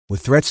With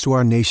threats to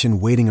our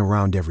nation waiting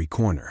around every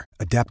corner,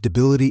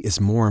 adaptability is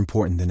more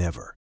important than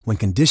ever. When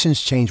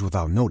conditions change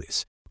without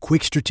notice,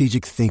 quick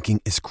strategic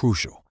thinking is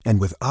crucial.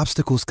 And with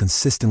obstacles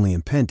consistently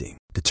impending,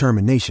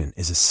 determination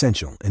is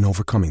essential in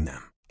overcoming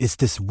them. It's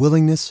this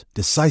willingness,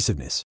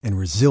 decisiveness, and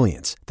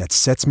resilience that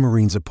sets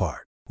Marines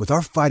apart. With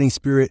our fighting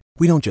spirit,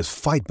 we don't just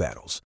fight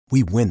battles,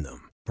 we win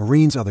them.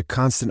 Marines are the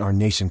constant our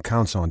nation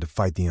counts on to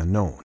fight the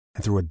unknown.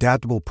 And through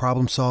adaptable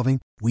problem solving,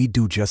 we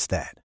do just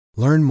that.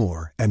 Learn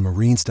more at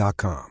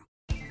marines.com.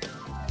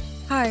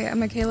 Hi, I'm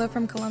Michaela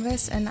from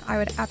Columbus, and I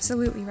would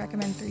absolutely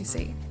recommend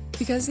 3C.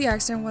 Because the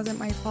accident wasn't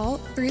my fault,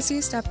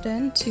 3C stepped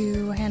in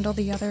to handle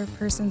the other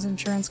person's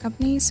insurance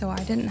company, so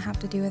I didn't have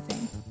to do a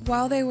thing.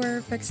 While they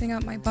were fixing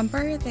up my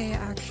bumper, they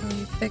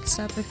actually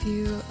fixed up a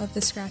few of the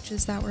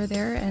scratches that were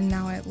there, and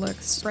now it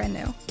looks brand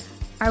new.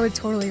 I would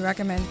totally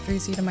recommend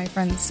 3C to my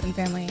friends and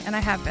family, and I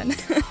have been.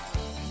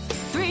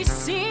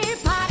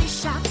 3C Body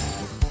Shop,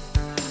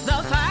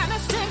 the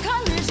finest in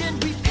collision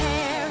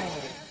repair.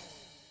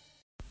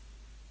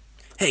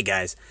 Hey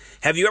guys,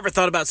 have you ever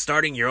thought about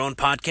starting your own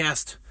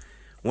podcast?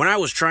 When I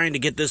was trying to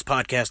get this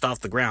podcast off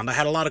the ground, I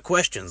had a lot of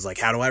questions, like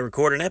how do I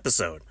record an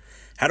episode?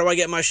 How do I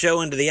get my show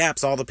into the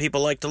apps all the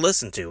people like to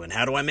listen to? And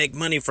how do I make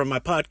money from my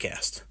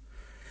podcast?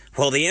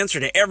 Well, the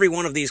answer to every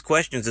one of these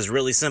questions is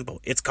really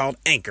simple. It's called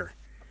Anchor.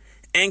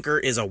 Anchor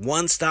is a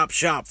one-stop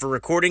shop for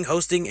recording,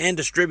 hosting, and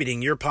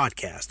distributing your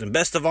podcast. And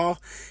best of all,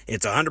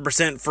 it's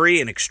 100%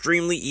 free and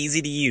extremely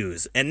easy to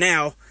use. And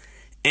now,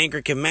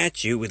 Anchor can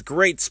match you with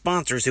great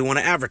sponsors who want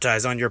to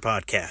advertise on your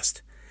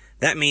podcast.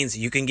 That means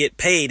you can get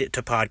paid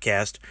to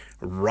podcast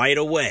right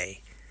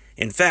away.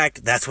 In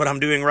fact, that's what I'm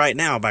doing right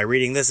now by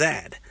reading this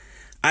ad.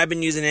 I've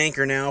been using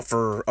Anchor now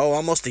for,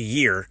 almost a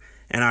year,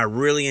 and I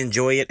really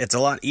enjoy it. It's a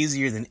lot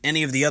easier than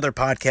any of the other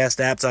podcast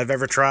apps I've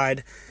ever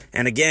tried.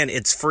 And again,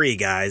 it's free,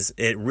 guys.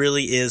 It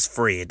really is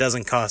free. It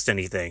doesn't cost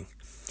anything.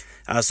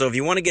 So if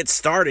you want to get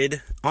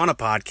started on a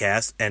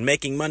podcast and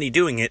making money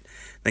doing it,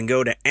 then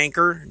go to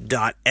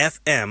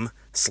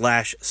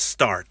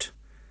anchor.fm/start.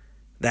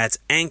 That's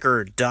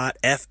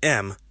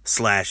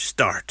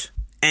anchor.fm/start.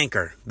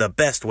 Anchor, the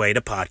best way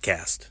to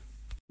podcast.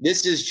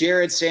 This is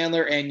Jared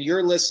Sandler, and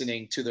you're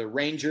listening to the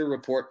Ranger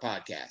Report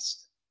podcast.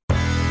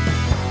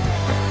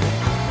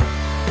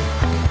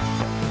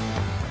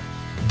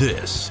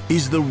 This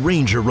is the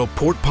Ranger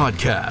Report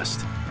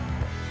podcast.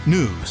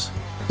 News,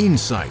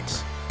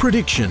 insights,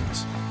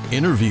 predictions,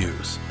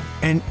 interviews,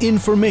 and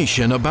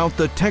information about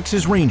the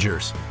Texas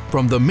Rangers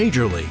from the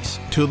major leagues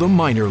to the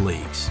minor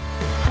leagues.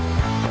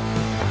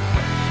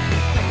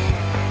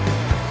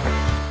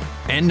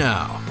 And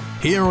now,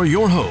 here are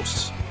your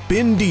hosts,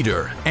 Ben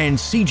Dieter and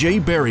CJ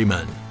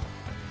Berryman.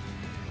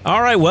 All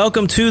right,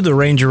 welcome to the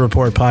Ranger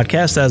Report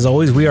podcast. As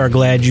always, we are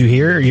glad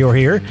you're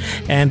here.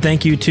 And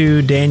thank you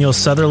to Daniel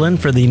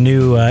Sutherland for the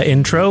new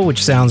intro,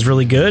 which sounds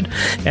really good.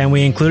 And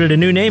we included a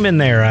new name in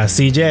there.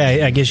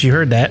 CJ, I guess you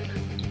heard that.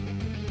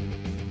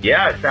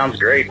 Yeah, it sounds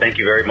great. Thank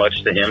you very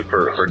much to him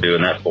for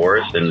doing that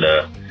for us. And,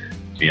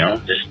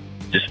 just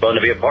fun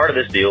to be a part of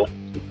this deal.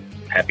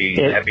 Happy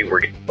we're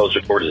getting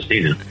closer towards the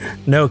season.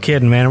 No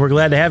kidding, man. We're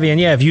glad to have you.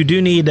 And yeah, if you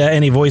do need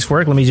any voice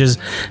work, let me just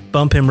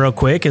bump him real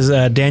quick.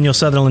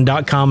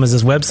 DanielSutherland.com is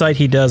his website.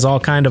 He does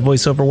all kind of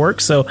voiceover work,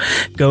 so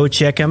go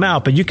check him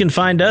out. But you can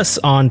find us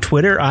on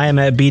Twitter. I am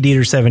at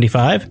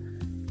BDeater75.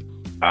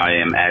 I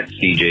am at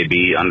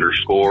CJB_RR.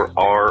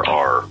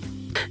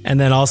 And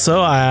then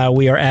also,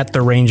 we are at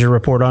The Ranger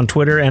Report on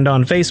Twitter and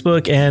on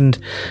Facebook and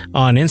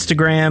on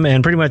Instagram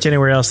and pretty much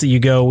anywhere else that you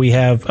go, we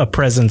have a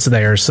presence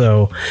there.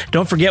 So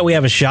don't forget, we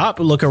have a shop.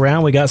 Look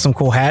around. We got some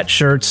cool hats,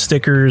 shirts,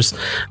 stickers,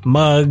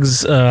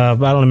 mugs. I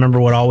don't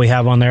remember what all we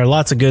have on there.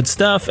 Lots of good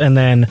stuff. And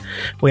then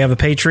we have a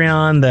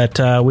Patreon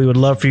that we would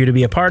love for you to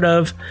be a part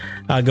of.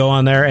 Go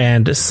on there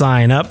and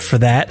sign up for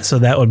that. So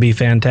that would be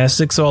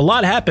fantastic. So a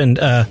lot happened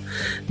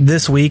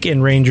this week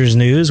in Rangers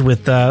news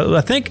with,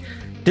 I think...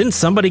 Didn't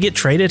somebody get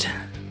traded?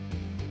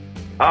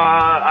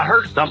 I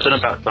heard something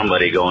about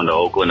somebody going to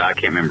Oakland. I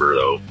can't remember,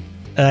 though.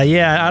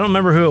 Yeah, I don't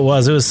remember who it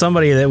was. It was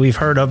somebody that we've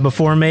heard of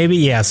before, maybe.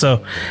 Yeah,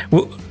 so...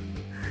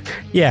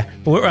 I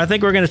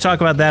think we're going to talk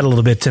about that a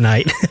little bit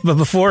tonight. But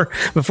before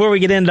we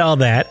get into all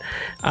that,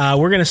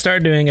 we're going to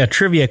start doing a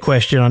trivia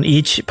question on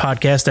each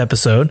podcast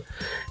episode.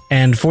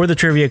 And for the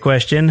trivia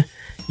question...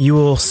 You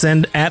will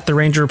send at the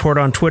Ranger Report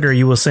on Twitter.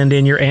 You will send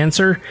in your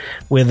answer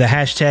with the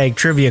hashtag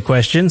trivia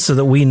question so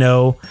that we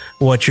know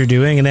what you're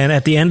doing. And then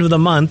at the end of the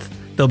month,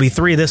 there'll be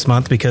 3 this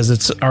month because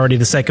it's already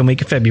the second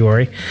week of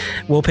February.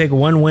 We'll pick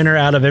one winner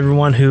out of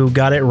everyone who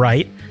got it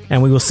right.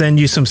 And we will send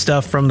you some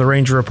stuff from the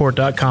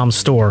RangerReport.com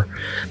store.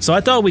 So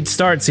I thought we'd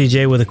start,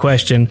 CJ, with a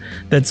question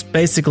that's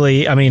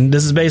basically,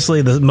 this is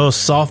basically the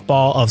most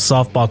softball of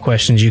softball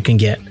questions you can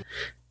get.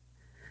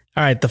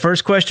 All right, the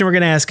first question we're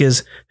going to ask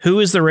is, who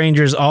is the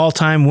Rangers'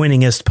 all-time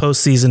winningest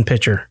postseason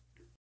pitcher?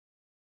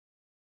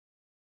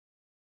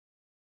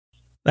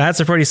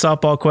 That's a pretty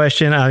softball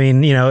question. I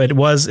mean, it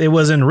was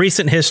in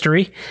recent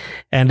history,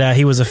 and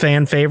he was a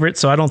fan favorite,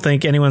 so I don't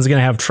think anyone's going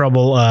to have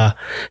trouble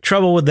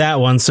with that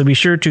one. So be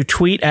sure to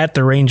tweet at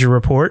the Ranger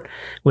Report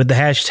with the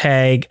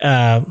hashtag.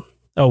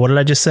 What did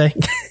I just say?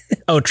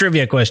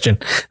 Trivia question.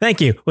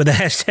 Thank you. With the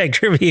hashtag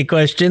trivia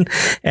question,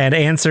 and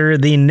answer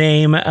the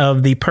name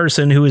of the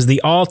person who is the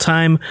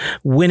all-time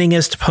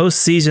winningest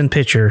postseason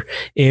pitcher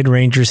in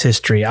Rangers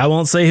history. I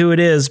won't say who it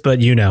is, but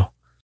you know.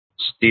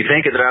 Do you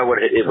think that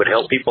it would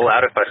help people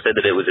out if I said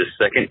that it was his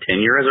second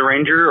tenure as a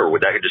Ranger, or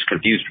would that just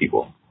confuse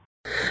people?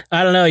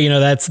 I don't know.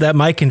 That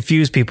might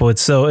confuse people.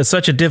 It's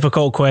such a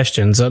difficult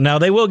question. So now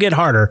they will get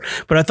harder,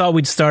 but I thought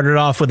we'd start it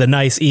off with a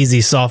nice, easy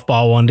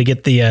softball one to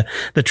get the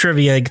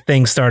trivia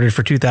thing started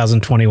for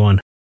 2021.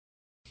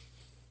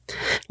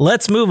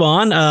 Let's move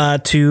on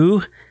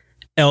to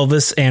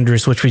Elvis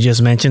Andrus, which we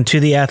just mentioned, to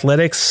the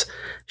Athletics.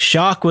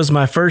 Shock was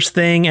my first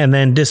thing, and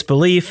then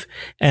disbelief,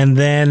 and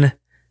then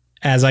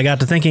as I got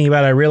to thinking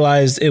about it, I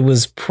realized it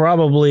was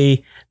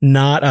probably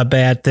not a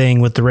bad thing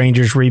with the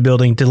Rangers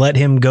rebuilding to let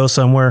him go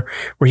somewhere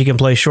where he can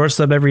play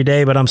shortstop every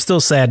day, but I'm still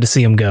sad to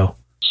see him go.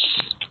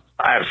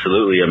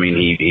 Absolutely. I mean,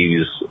 he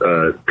was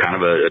kind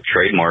of a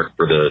trademark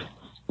for the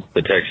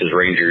Texas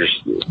Rangers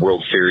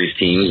World Series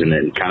teams, and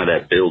then kind of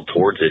that build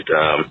towards it.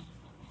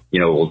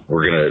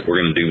 We're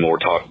gonna do more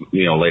talk,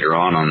 later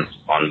on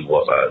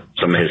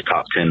some of his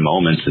top 10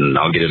 moments, and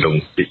I'll get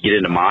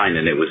into mine.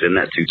 And it was in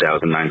that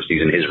 2009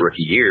 season, his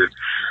rookie year.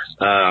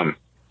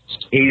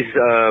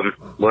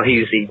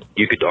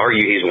 You could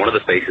argue he's one of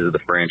the faces of the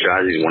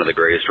franchise. He's one of the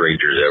greatest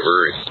Rangers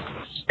ever,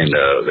 and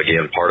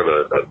again, part of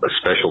a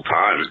special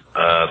time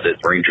that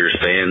Rangers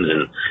fans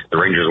and the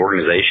Rangers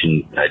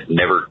organization had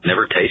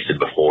never tasted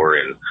before,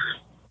 and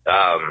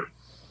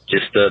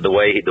just the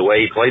way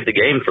he played the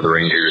game for the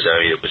Rangers. I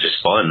mean, it was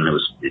just fun. It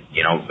was,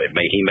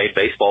 he made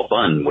baseball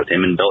fun with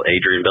him and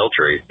Adrian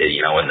Beltre.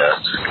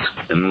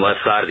 In the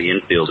left side of the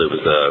infield, it was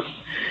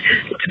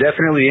it's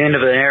definitely the end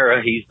of an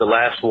era. He's the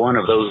last one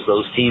of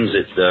those teams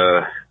that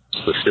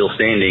was still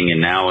standing,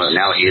 and now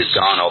he is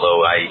gone.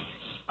 Although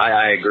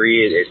I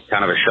agree, it's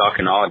kind of a shock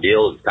and awe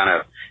deal. It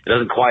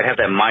doesn't quite have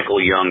that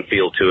Michael Young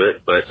feel to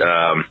it, but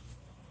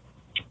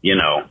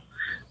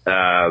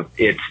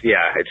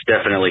it's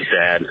definitely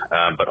sad,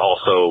 but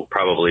also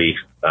probably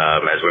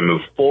as we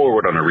move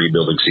forward on a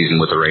rebuilding season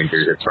with the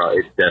Rangers, it's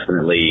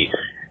definitely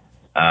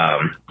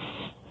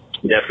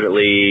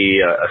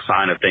a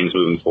sign of things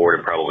moving forward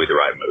and probably the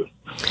right move.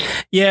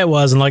 Yeah, it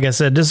was. And like I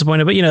said,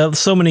 disappointed, but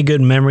so many good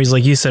memories.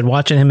 Like you said,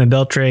 watching him and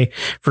Beltre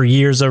for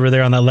years over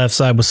there on that left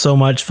side was so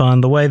much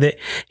fun. The way that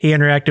he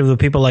interacted with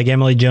people like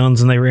Emily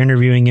Jones and they were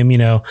interviewing him,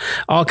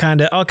 all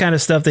kind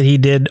of stuff that he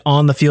did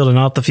on the field and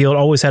off the field,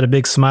 always had a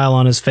big smile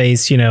on his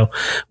face,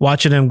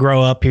 watching him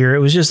grow up here. It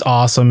was just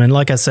awesome. And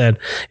like I said,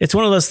 it's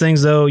one of those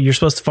things though, you're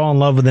supposed to fall in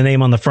love with the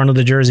name on the front of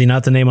the jersey,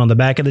 not the name on the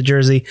back of the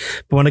jersey.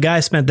 But when a guy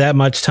spent that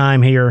much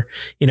time here,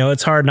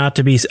 it's hard not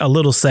to be a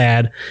little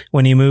sad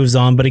when he moves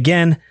on. But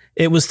again,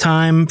 it was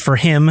time for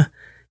him.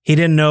 He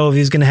didn't know if he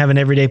was going to have an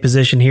everyday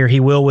position here. He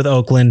will with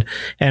Oakland.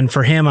 And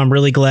for him, I'm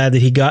really glad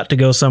that he got to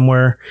go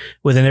somewhere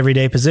with an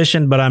everyday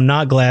position, but I'm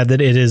not glad that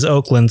it is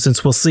Oakland,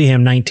 since we'll see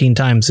him 19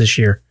 times this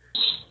year.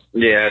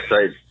 Yeah,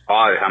 it's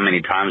odd how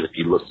many times, if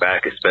you look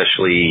back,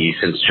 especially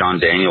since John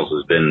Daniels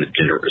has been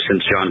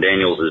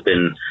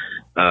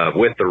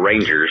with the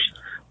Rangers,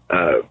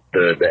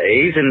 the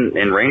A's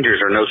and Rangers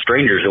are no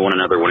strangers to one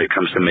another when it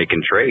comes to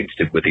making trades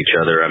with each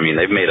other. I mean,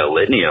 they've made a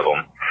litany of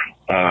them.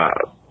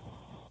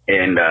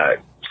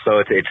 So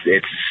it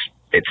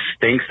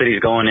stinks that he's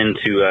going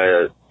into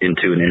an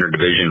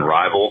interdivision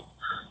rival.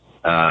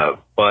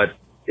 But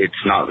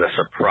it's not a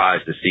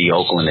surprise to see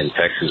Oakland and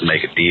Texas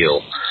make a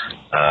deal.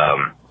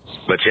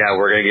 But yeah,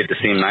 we're going to get to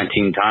see him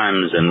 19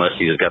 times unless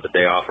he's got the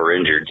day off or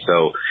injured.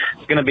 So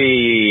it's going to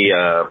be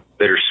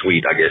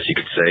bittersweet, I guess you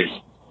could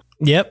say.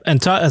 Yep.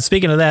 And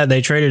speaking of that,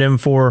 they traded him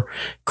for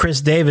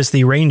Chris Davis,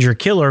 the Ranger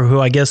Killer, who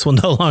I guess will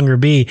no longer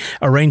be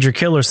a Ranger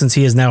Killer since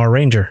he is now a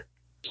Ranger.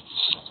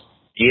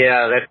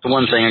 Yeah, that's the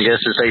one thing, I guess,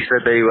 is they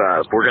said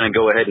we're going to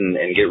go ahead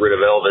and get rid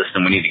of Elvis,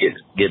 and we need to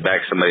get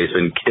back somebody who's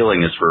been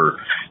killing us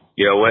for,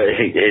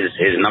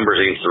 his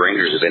numbers against the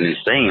Rangers have been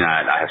insane.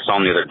 I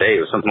saw him the other day.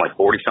 It was something like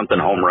 40-something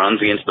home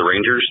runs against the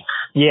Rangers.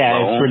 Yeah,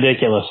 it's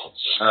ridiculous.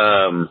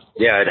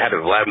 It had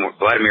a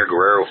Vladimir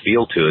Guerrero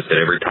feel to it,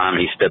 that every time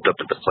he stepped up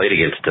at the plate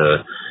against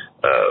a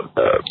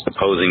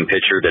opposing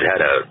pitcher that had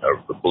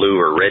a blue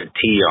or red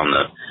T on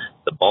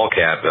the ball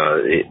cap,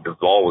 the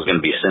ball was going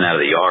to be sent out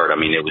of the yard. I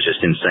mean, it was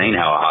just insane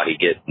how hot he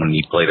get when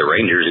you play the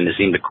Rangers, and it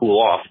seemed to cool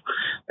off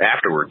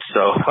afterwards.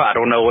 So I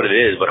don't know what it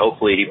is, but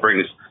hopefully he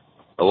brings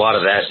a lot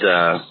of that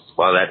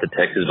to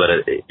Texas.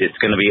 But it's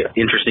going to be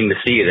interesting to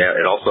see.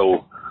 It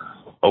also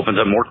opens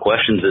up more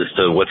questions as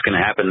to what's going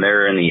to happen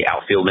there in the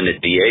outfield and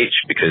at DH,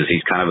 because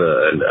he's kind of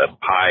a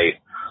high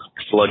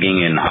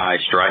slugging and high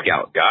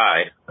strikeout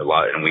guy a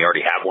lot, and we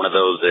already have one of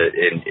those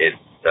at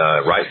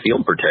right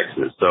field for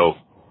Texas. So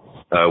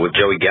with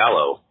Joey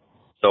Gallo,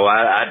 so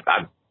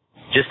I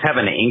just have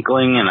an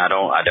inkling, and I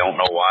don't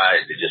know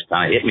why it just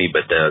kind of hit me,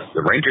 but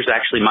the Rangers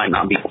actually might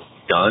not be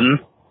done.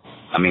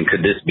 I mean,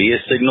 could this be a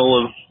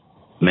signal of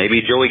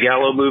maybe Joey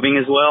Gallo moving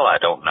as well? I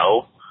don't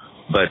know.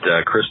 But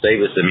Chris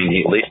Davis, I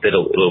mean, at least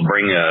it'll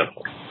bring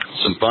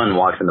some fun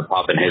watching the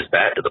pop in his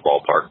bat to the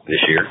ballpark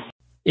this year.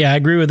 Yeah, I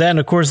agree with that. And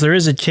of course, there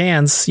is a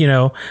chance,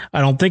 I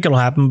don't think it'll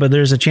happen, but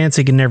there's a chance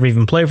he can never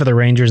even play for the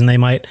Rangers, and they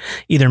might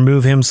either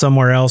move him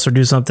somewhere else or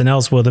do something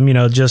else with him,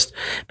 just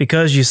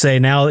because you say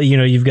now,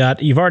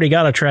 you've already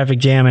got a traffic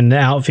jam in the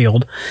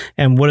outfield.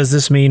 And what does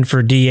this mean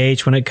for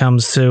DH when it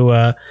comes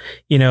to,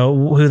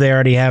 who they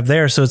already have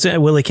there? So it's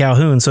Willie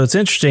Calhoun. So it's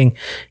interesting.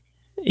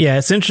 Yeah,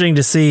 it's interesting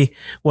to see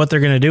what they're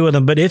going to do with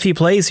him. But if he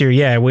plays here,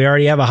 we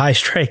already have a high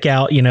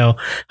strikeout,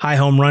 high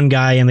home run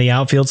guy in the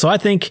outfield. So I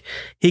think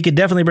he could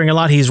definitely bring a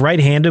lot. He's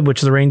right-handed,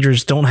 which the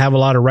Rangers don't have a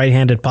lot of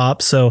right-handed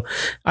pops. So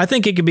I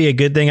think it could be a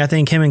good thing. I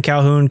think him and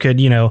Calhoun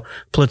could,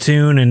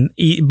 platoon and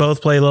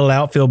both play a little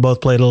outfield, both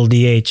play a little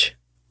DH.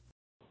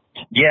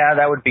 Yeah,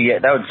 that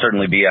would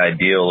certainly be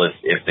ideal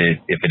if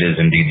it is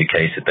indeed the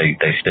case that they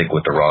stick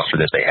with the roster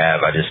that they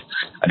have. I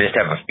just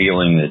have a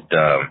feeling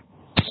that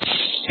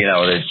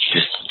it's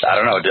just I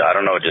don't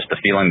know, just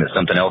the feeling that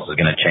something else is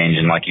going to change.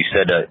 And like you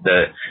said,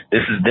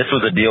 this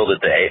was a deal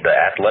that the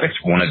Athletics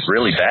wanted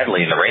really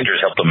badly, and the Rangers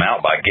helped them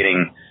out by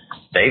getting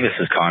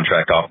Davis's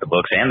contract off the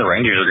books, and the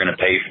Rangers are going to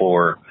pay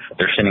for.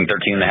 They're sending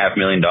 $13.5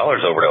 million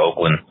over to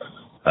Oakland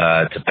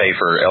to pay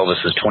for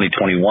Elvis's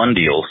 2021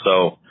 deal.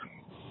 So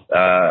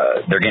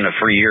they're getting a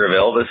free year of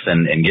Elvis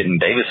and getting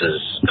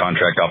Davis's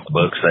contract off the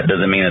books. That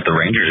doesn't mean that the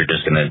Rangers are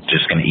just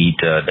going to eat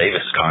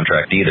Davis's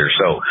contract either.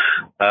 So.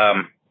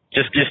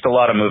 Just a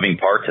lot of moving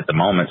parts at the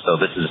moment. So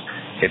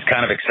it's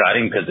kind of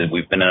exciting because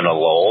we've been in a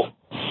lull,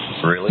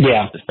 really,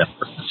 since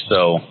December.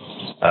 So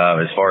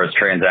as far as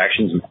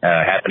transactions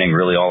happening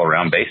really all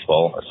around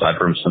baseball, aside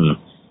from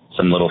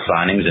some little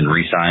signings and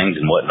re-signings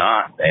and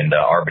whatnot, and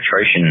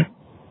arbitration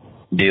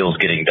deals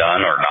getting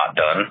done or not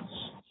done.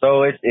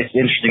 So it's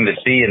interesting to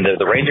see. And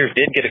the Rangers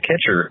did get a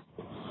catcher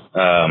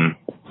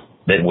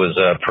that was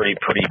pretty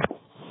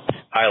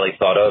highly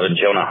thought of in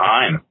Jonah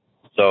Heim.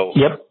 So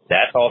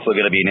that's also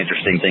going to be an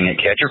interesting thing at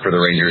catcher for the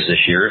Rangers this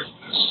year.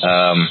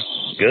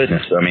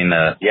 Goodness. I mean,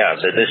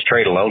 this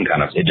trade alone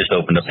it just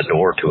opened up the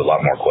door to a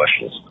lot more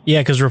questions.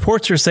 Yeah, because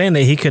reports are saying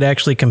that he could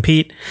actually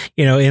compete,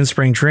 in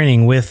spring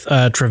training with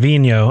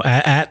Trevino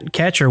at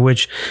catcher,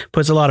 which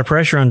puts a lot of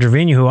pressure on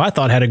Trevino, who I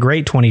thought had a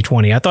great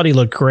 2020. I thought he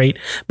looked great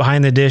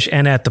behind the dish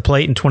and at the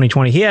plate in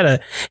 2020. He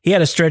had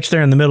a stretch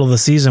there in the middle of the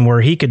season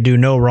where he could do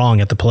no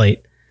wrong at the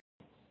plate.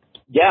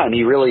 Yeah, and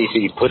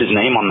he put his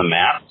name on the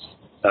map.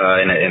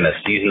 In a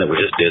season that was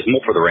just dismal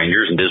for the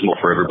Rangers and dismal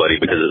for everybody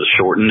because it was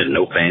shortened and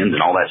no fans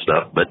and all that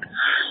stuff. But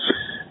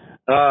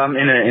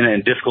in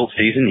a difficult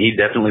season, he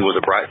definitely was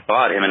a bright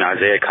spot. Him and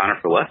Isaiah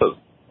Kiner-Falefa,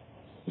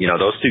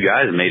 those two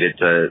guys made it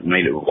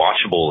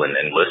watchable and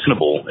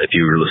listenable if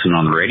you were listening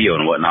on the radio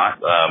and whatnot.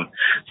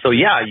 So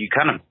you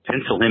kind of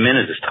pencil him in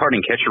as a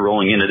starting catcher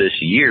rolling into this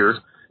year,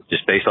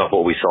 just based off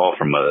what we saw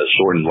from a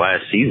shortened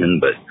last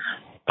season. But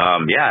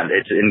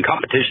it's in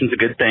competition's a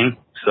good thing.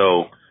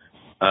 So.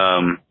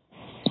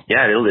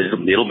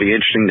 It'll be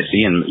interesting to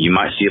see, and you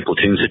might see a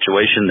platoon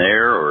situation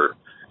there, or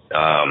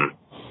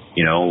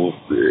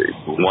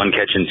one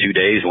catch in 2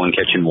 days, one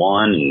catch in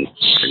one, and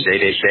day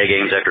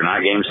games after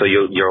night games. So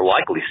you'll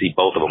likely see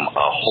both of them a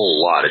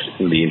whole lot. It's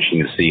going to be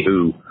interesting to see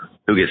who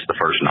gets the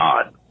first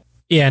nod.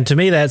 Yeah, and to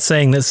me, that's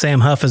saying that Sam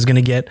Huff is going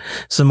to get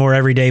some more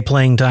everyday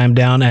playing time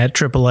down at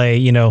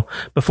AAA.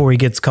 Before he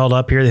gets called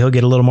up here, he'll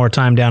get a little more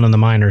time down in the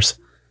minors.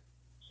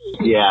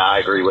 Yeah, I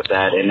agree with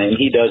that, and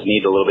he does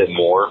need a little bit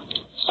more.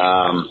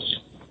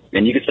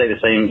 And you could say the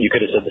same. You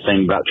could have said the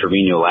same about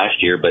Trevino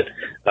last year, but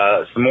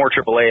some more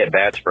AAA at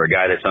bats for a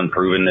guy that's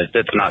unproven.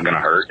 That's not going to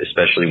hurt,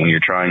 especially when you're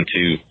trying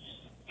to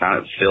kind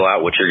of fill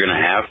out what you're going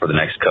to have for the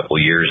next couple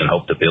of years and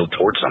hope to build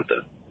towards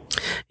something.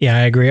 Yeah,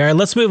 I agree. All right,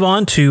 let's move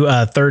on to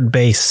third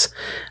base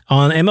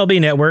on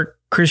MLB Network.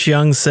 Chris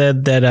Young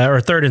said that,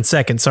 third and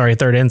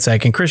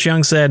second. Chris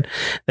Young said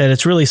that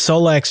it's really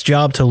Solak's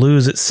job to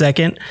lose at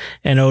second,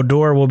 and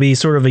Odor will be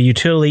sort of a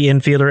utility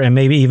infielder and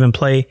maybe even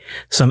play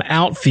some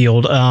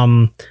outfield.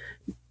 How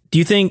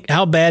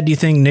bad do you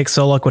think Nick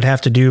Solak would have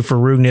to do for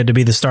Rougned to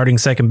be the starting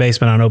second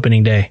baseman on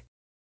opening day?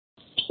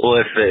 Well,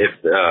 if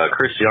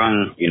Chris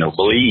Young,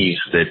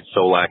 believes that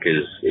Solak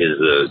is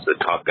the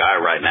top guy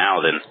right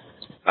now, then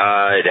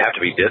it'd have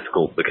to be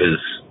difficult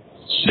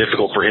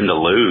for him to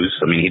lose.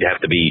 I mean, he'd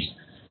have to be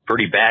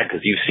pretty bad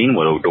because you've seen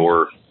what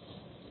Odor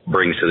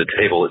brings to the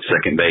table at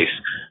second base.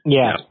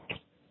 Yeah.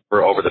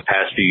 For over the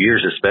past few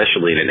years,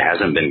 especially, and it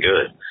hasn't been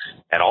good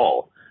at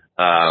all.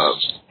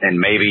 And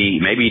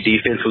maybe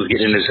defense was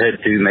getting in his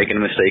head too, making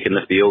a mistake in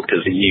the field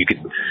because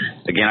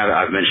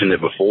I've mentioned it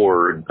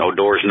before.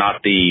 Odor's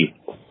not the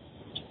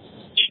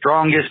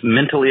strongest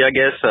mentally, I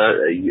guess.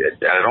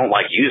 I don't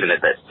like using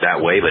it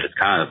that way, but it's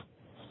kind of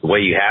the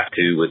way you have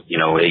to with,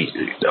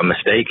 a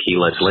mistake he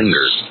lets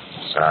linger.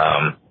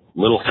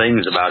 little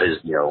things about his,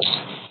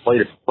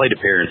 plate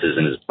appearances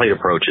and his plate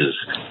approaches,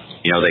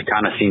 they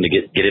kind of seem to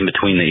get in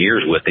between the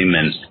ears with him,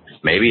 and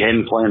maybe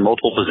him playing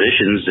multiple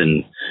positions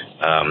and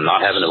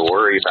not having to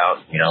worry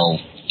about,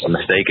 a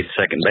mistake at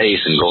second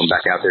base and going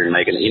back out there and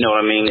making it, you know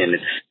what I mean? And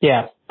it's,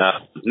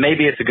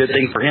 maybe it's a good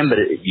thing for him, but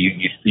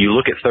you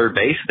look at third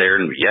base there,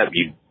 and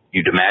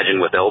you'd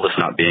imagine with Elvis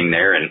not being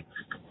there and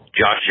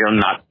Josh Jung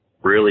not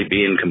really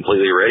being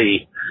completely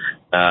ready,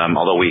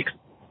 although we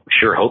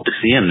sure hope to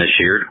see him this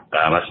year.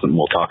 That's something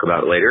we'll talk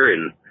about later.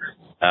 And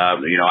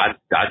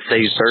I'd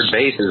say third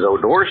base is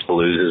Odor's to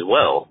lose as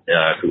well,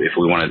 if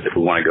we want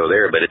to go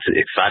there. But it's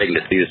exciting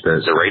to see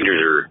that the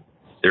Rangers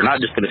they're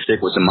not just going to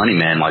stick with the money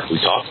man like we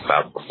talked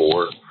about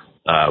before.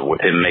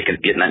 With him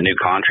getting that new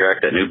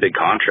contract, that new big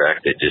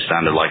contract, it just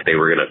sounded like they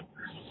were going to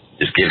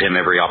just give him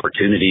every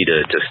opportunity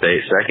to stay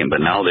at second.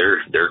 But now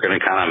they're going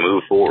to kind of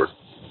move forward.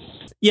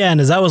 Yeah,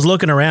 and as I was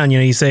looking around,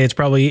 you say it's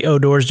probably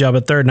Odor's job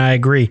at third, and I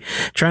agree.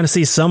 Trying to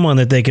see someone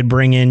that they could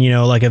bring in,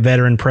 like a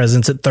veteran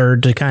presence at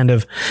third to kind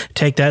of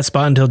take that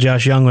spot until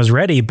Josh Jung was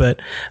ready.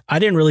 But I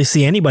didn't really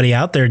see anybody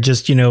out there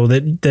just,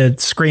 that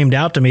screamed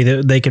out to me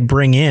that they could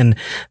bring in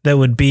that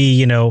would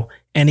be,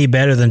 any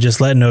better than just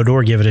letting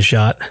Odor give it a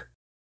shot.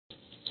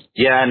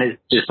 Yeah, and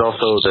it's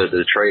also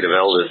the trade of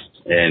Elvis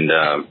and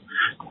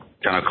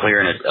kind of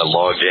clearing a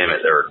log jam,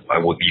 or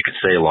you could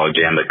say a log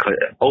jam, but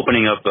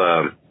opening up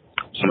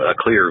a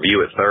clear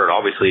view at third.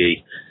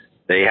 Obviously,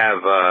 they have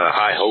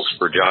high hopes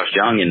for Josh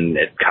Jung, and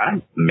it kind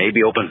of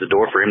maybe opens the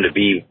door for him to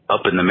be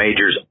up in the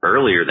majors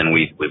earlier than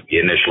we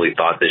initially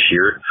thought this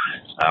year.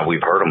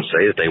 We've heard them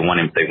say that they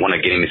want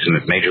to get him some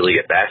major league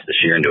at bats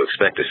this year and to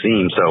expect to see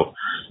him. So,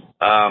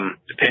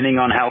 depending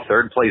on how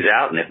third plays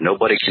out, and if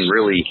nobody can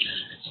really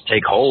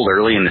take hold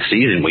early in the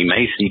season, we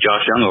may see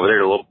Josh Jung over there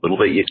a little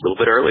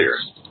bit earlier.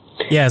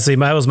 Yeah, see,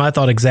 that was my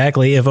thought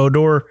exactly. If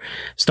Odor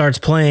starts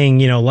playing,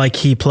 like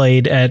he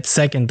played at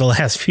second the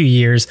last few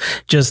years,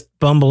 just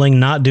bumbling,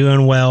 not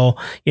doing well,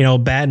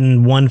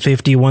 batting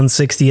 150,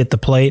 160 at the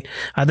plate,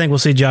 I think we'll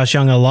see Josh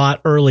Jung a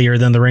lot earlier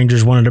than the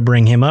Rangers wanted to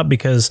bring him up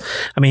because,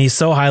 he's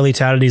so highly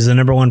touted. He's the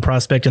number one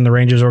prospect in the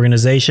Rangers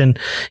organization.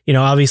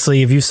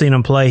 Obviously, if you've seen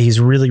him play, he's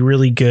really,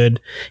 really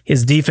good.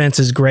 His defense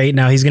is great.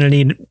 Now, he's going to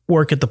need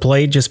work at the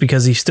plate just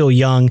because he's still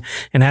young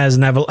and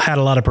hasn't had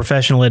a lot of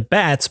professional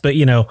at-bats. But,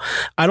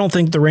 I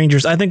think the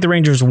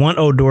Rangers want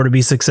Odor to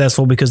be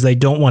successful because they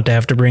don't want to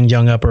have to bring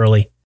Jung up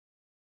early.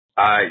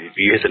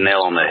 You hit the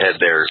nail on the head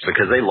there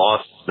because they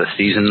lost the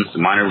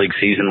minor league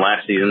season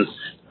last season.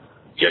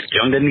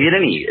 Jung didn't get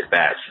any at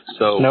bats,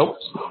 so nope.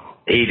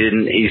 He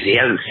didn't. He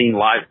hasn't seen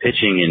live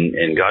pitching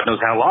in God knows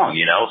how long,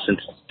 since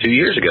 2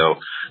 years ago.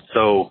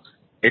 So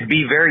it'd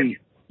be very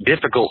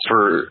difficult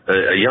for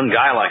a young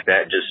guy like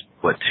that. Just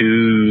this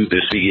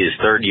will be his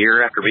third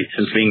year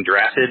since being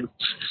drafted.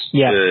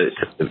 Yeah.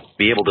 To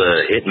be able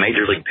to hit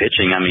major league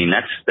pitching.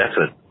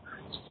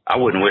 I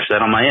wouldn't wish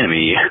that on my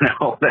enemy.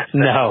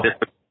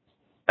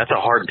 That's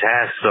a hard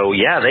task. So,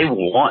 yeah, they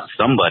want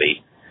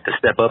somebody to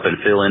step up and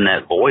fill in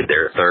that void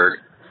there at third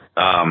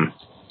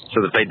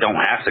so that they don't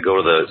have to go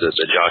to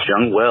the Josh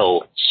Jung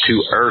well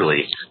too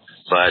early.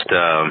 But,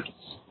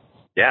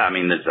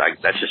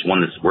 that's just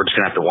one we're just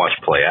going to have to watch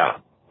play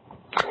out.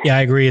 Yeah,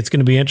 I agree. It's going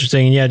to be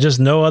interesting. And, yeah, just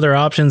no other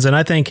options. And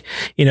I think,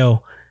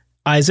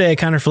 Isaiah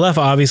Kiner-Falefa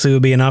obviously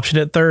would be an option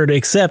at third,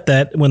 except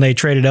that when they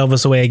traded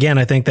Elvis away again,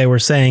 I think they were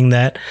saying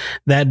that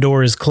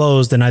door is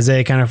closed and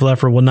Isaiah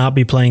Kiner-Falefa will not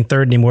be playing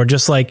third anymore,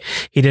 just like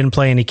he didn't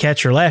play any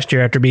catcher last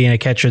year after being a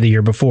catcher the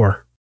year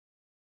before.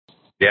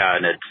 Yeah,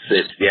 and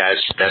it's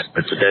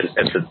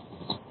a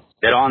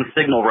dead on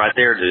signal right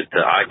there to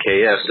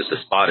IKF that the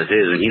spot is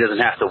his, and he doesn't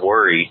have to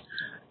worry,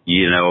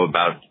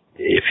 about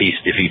if he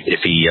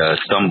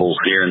stumbles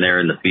here and there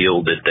in the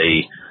field that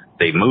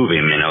they move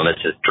him.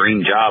 That's his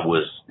dream job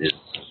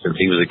since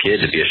he was a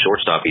kid to be a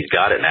shortstop. He's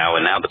got it now,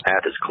 and now the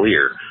path is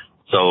clear.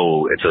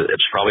 So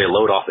it's probably a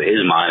load off of his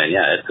mind, and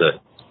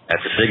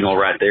that's a signal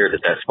right there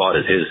that spot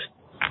is his,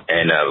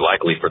 and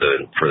likely for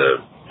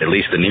the at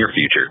least the near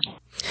future.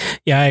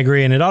 Yeah, I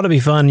agree. And it ought to be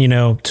fun,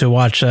 to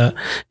watch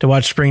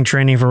spring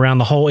training for around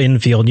the whole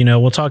infield.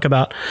 We'll talk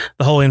about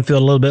the whole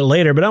infield a little bit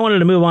later, but I wanted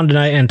to move on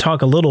tonight and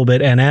talk a little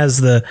bit. And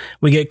as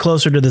we get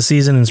closer to the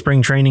season and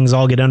spring trainings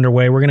all get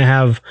underway, we're going to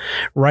have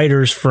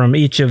writers from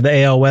each of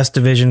the AL West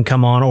division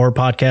come on, or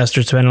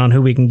podcasters, depending on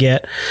who we can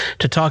get,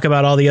 to talk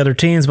about all the other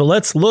teams. But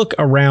let's look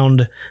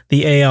around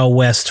the AL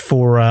West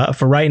for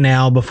right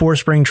now, before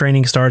spring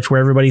training starts, where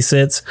everybody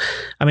sits.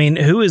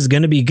 Who is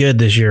going to be good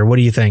this year? What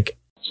do you think?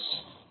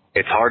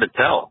 It's hard to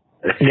tell.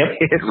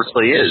 Yep. It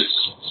really is.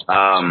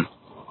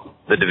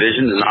 The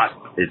division's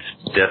it's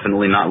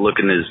definitely not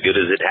looking as good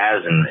as it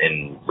has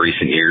in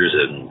recent years.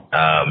 And,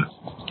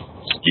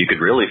 you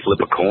could really flip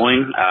a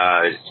coin.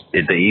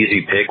 The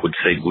easy pick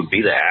would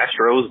be the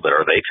Astros, but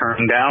are they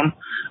turning down?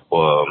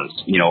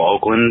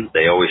 Oakland,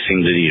 they always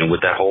seem to,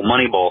 with that whole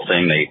Moneyball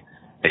thing, they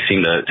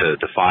seem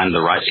to find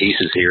the right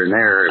pieces here and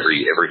there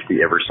every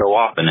so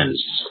often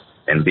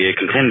and be a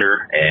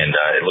contender, and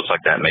it looks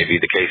like that may be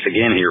the case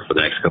again here for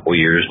the next couple of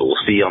years, but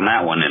we'll see on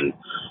that one. And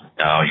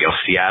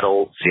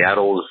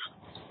Seattle's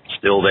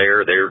still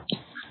there.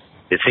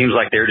 It seems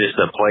like they're just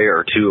a player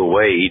or two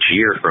away each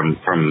year from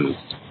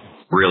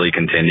really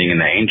contending. And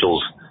the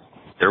Angels,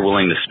 they're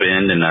willing to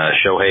spend. And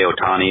Shohei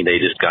Ohtani, they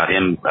just got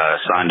him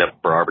signed up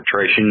for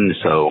arbitration.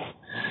 So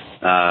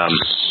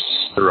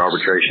through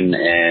arbitration,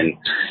 and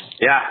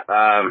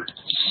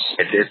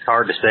it's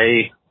hard to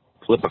say.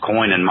 Flip a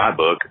coin in my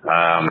book.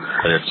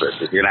 But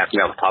if you're gonna ask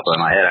me off the top of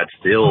my head, I'd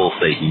still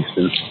say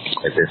Houston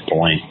at this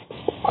point.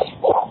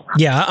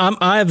 Yeah,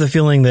 I have the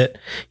feeling that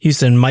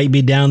Houston might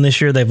be down this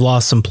year. They've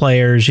lost some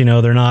players. You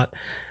know, they're not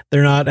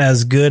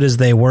as good as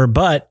they were,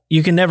 but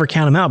you can never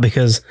count them out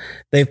because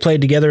they've played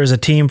together as a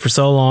team for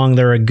so long.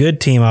 They're a good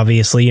team,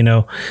 obviously. You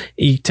know,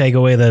 you take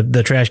away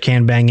the trash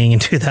can banging in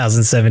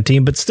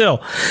 2017, but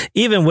still,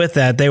 even with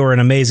that, they were an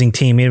amazing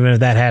team. Even if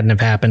that hadn't have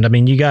happened,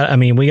 we got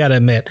to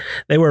admit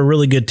they were a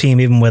really good team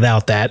even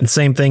without that. And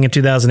same thing in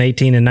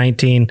 2018 and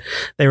 19.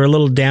 They were a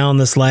little down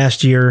this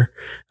last year,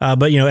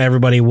 but you know,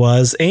 everybody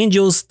was.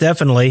 Angels,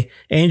 definitely.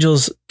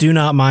 Angels do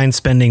not mind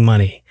spending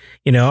money.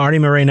 You know, Artie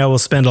Moreno will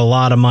spend a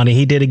lot of money.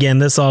 He did again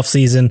this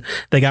offseason.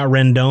 They got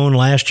Rendon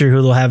last year, who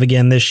they'll have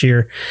again this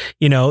year.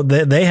 You know,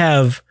 they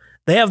have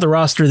the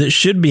roster that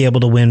should be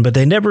able to win, but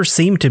they never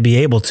seem to be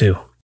able to.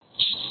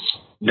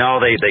 No,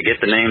 they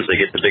get the names, they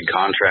get the big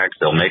contracts,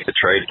 they'll make the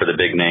trade for the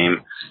big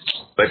name,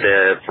 but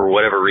for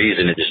whatever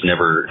reason, it just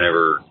never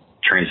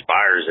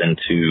transpires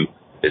into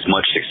as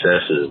much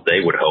success as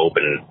they would hope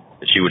and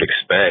that you would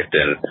expect.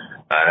 And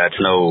that's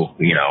no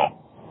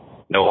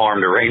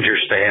harm to Rangers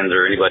fans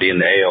or anybody in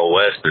the AL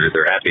West.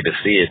 They're happy to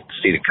see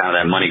the kind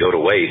of that money go to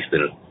waste.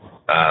 And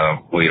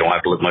we don't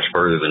have to look much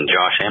further than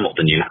Josh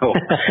Hamilton, you know.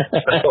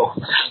 So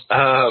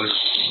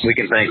we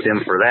can thank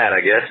them for that,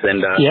 I guess. And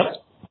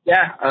they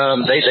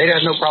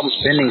have no problem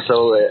spending.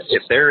 So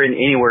if they're in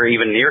anywhere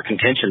even near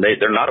contention,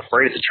 they're not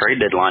afraid at the trade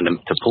deadline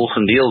to pull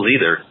some deals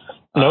either.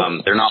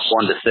 Nope. They're not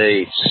one to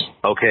say,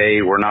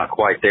 okay, we're not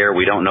quite there.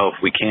 We don't know if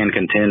we can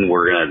contend.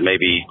 We're going to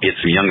maybe get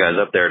some young guys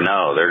up there.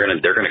 No, they're going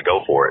to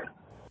go for it.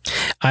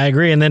 I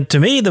agree. And then to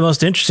me, the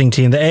most interesting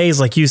team, the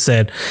A's, like you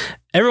said,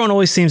 everyone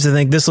always seems to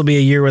think this will be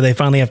a year where they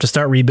finally have to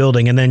start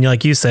rebuilding. And then,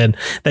 like you said,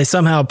 they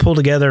somehow pull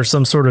together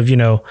some sort of,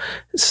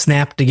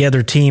 snap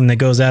together team that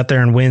goes out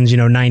there and wins,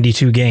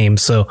 92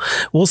 games. So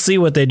we'll see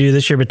what they do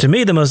this year. But to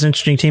me, the most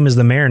interesting team is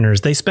the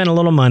Mariners. They spent a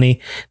little money.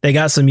 They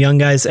got some young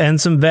guys and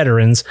some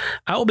veterans.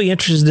 I will be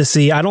interested to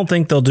see. I don't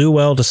think they'll do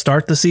well to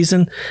start the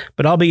season,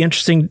 but I'll be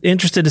interested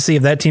to see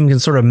if that team can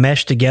sort of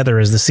mesh together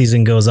as the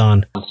season goes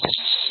on.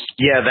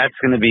 Yeah, that's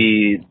going to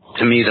be,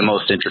 to me, the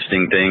most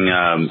interesting thing,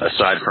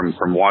 aside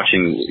from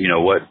watching,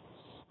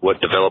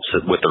 what develops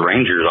with the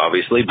Rangers,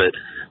 obviously, but,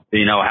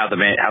 how the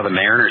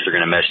Mariners are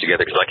going to mesh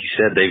together. Because like you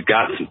said, they've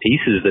got some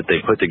pieces that they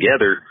put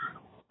together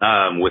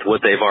with what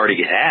they've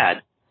already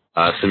had,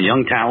 some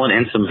young talent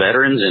and some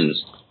veterans. And,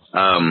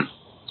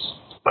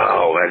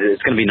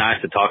 it's going to be nice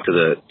to talk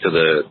to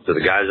the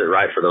guys that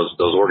write for those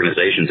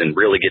organizations and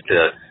really get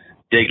to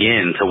dig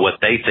into what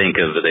they think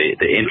of the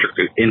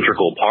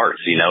integral parts,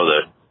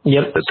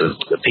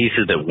 the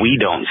pieces that we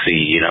don't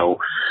see,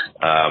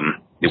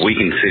 if we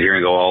can sit here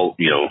and go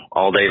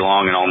all day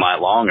long and all night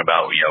long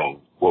about,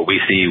 what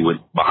we see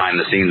with behind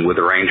the scenes with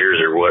the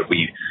Rangers or what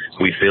we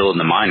feel in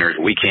the minors,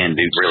 we can't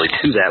really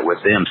do that with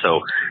them.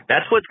 So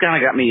that's what's kind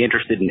of got me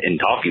interested in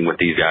talking with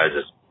these guys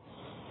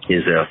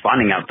is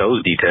finding out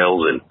those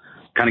details and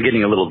kind of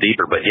getting a little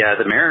deeper. But yeah,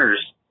 the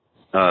Mariners,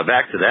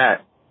 back to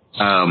that,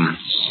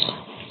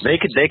 they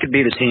could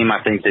be the team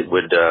I think that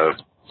would,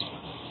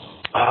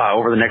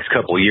 over the next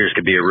couple of years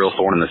could be a real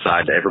thorn in the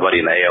side to everybody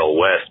in the AL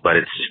West,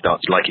 but it's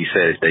just, like you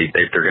said,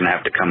 they're going to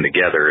have to come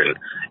together, and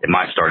it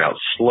might start out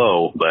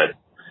slow, but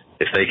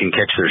if they can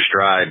catch their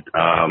stride,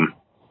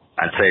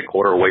 I'd say a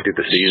quarter of the way through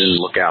the season,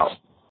 look out.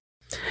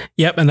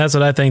 Yep, and that's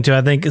what I think too.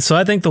 I think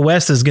the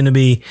West is going to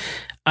be.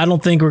 I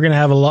don't think we're going to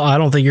have I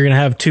don't think you're going to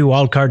have two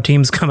wild card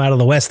teams come out of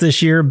the West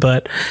this year,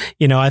 but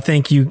I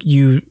think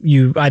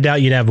I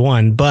doubt you'd have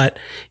one, but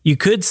you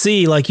could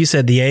see, like you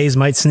said, the A's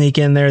might sneak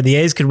in there. The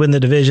A's could win the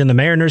division. The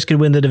Mariners could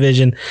win the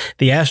division.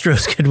 The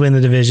Astros could win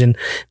the division.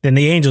 Then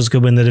the Angels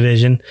could win the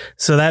division.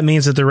 So that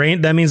means that the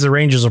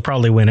Rangers will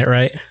probably win it,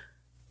 right?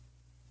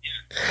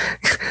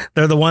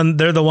 They're the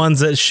ones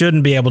that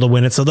shouldn't be able to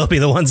win it, so they'll be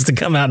the ones to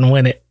come out and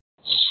win it.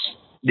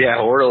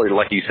 Yeah, or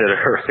like you said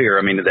earlier,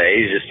 the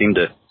A's just seem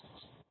to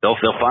they'll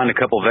find a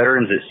couple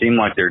veterans that seem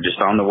like they're just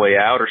on the way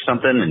out or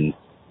something, and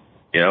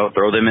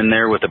throw them in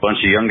there with a bunch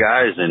of young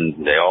guys,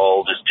 and they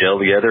all just gel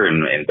together,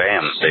 and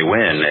bam, they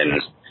win, and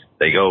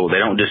they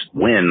don't just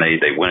win,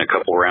 they win a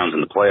couple rounds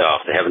in the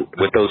playoffs. They haven't,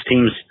 with those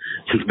teams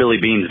since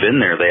Billy Bean's been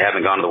there, they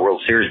haven't gone to the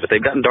World Series, but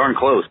they've gotten darn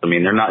close.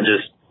 They're not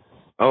just,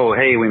 oh,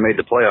 hey, we made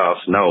the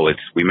playoffs. No,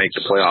 it's we make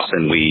the playoffs,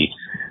 and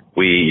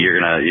you're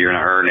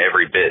gonna earn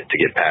every bit to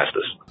get past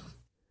us.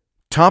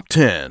 Top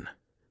 10.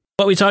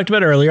 What we talked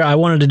about earlier, I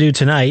wanted to do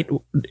tonight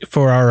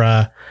for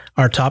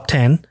our top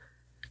 10.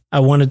 I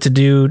wanted to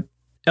do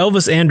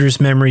Elvis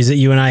Andrus memories that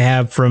you and I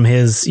have from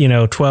his,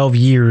 12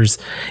 years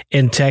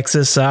in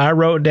Texas. I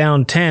wrote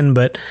down 10,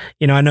 but,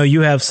 I know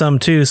you have some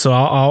too, so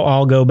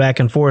I'll go back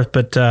and forth.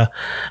 But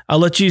I'll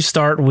let you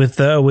start with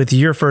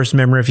your first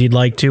memory if you'd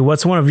like to.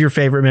 What's one of your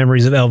favorite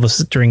memories of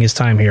Elvis during his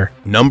time here?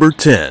 Number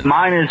 10.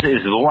 Mine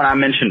is the one I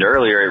mentioned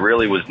earlier. It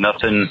really was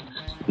nothing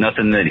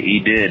that he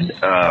did.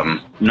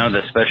 None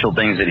of the special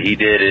things that he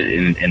did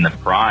in the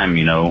prime,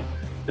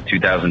 the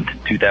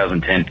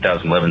 2010,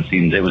 2011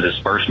 seasons. It was his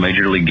first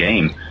major league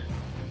game.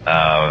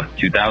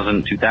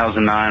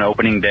 2009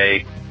 opening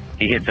day,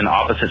 he hits an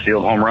opposite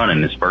field home run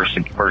in his first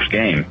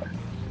game.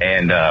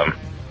 And,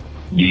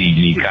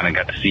 you kind of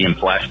got to see him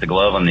flash the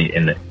glove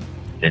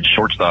at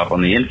shortstop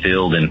on the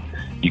infield. And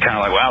you kind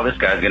of like, wow, this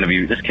kid's going to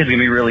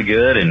be really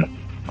good. And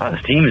wow,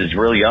 this team is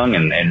real young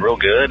and real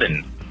good.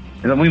 And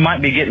then we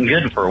might be getting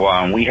good for a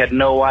while. And we had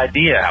no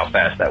idea how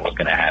fast that was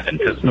going to happen.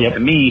 To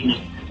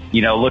me,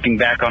 looking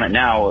back on it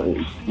now,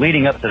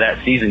 leading up to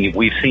that season,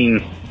 we've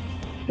seen,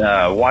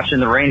 watching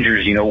the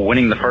Rangers,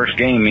 winning the first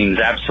game means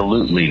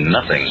absolutely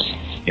nothing.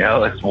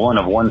 It's one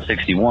of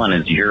 161,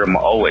 as you hear them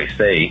always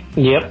say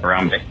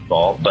around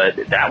baseball. But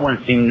that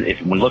one seemed,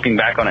 when looking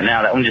back on it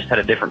now, that one just had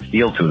a different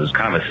feel to it. It was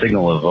kind of a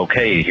signal of,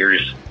 okay,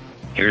 here's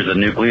the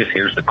nucleus,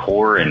 here's the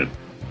core, and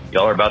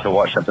y'all are about to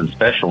watch something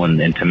special.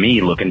 And to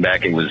me, looking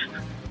back, it was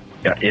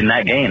in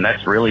that game.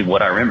 That's really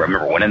what I remember. I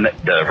remember winning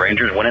the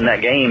Rangers winning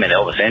that game, and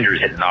Elvis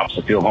Andrus hitting an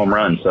opposite field home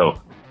run.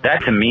 So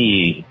that to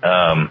me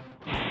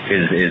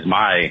is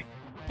my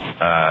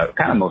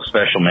kind of most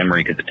special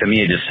memory, because to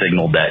me it just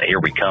signaled that here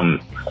we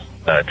come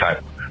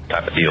type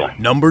of deal.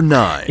 Number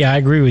 9. Yeah, I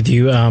agree with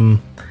you.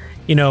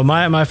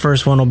 My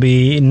first one will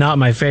be not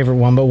my favorite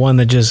one, but one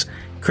that just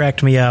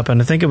cracked me up.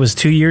 And I think it was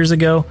 2 years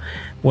ago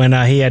when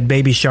he had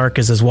Baby Shark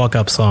as his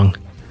walk-up song.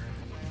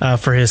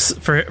 For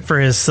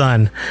his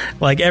son.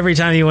 Like every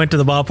time he went to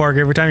the ballpark,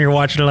 every time you're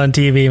watching it on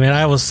TV, man,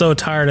 I was so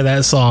tired of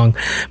that song,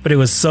 but it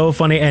was so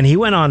funny. And he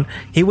went on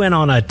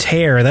a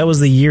tear. That was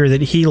the year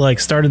that he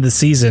started the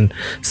season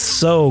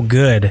so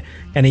good,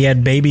 and he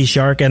had Baby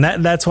Shark, and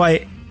that's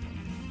why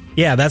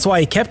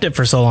he kept it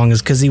for so long,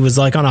 is because he was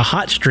on a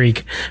hot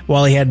streak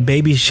while he had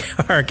Baby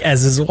Shark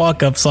as his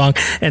walk-up song.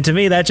 And to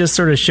me, that just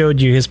sort of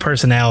showed you his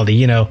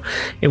personality.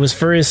 It was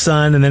for his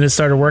son, and then it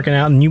started working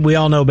out. And we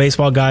all know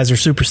baseball guys are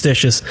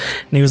superstitious.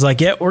 And he was like,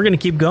 yeah, we're going to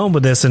keep going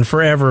with this. And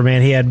forever,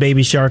 man, he had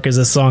Baby Shark as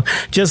a song.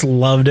 Just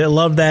loved it.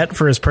 Loved that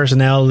for his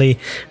personality,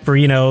 for,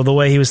 the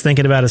way he was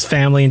thinking about his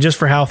family, and just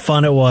for how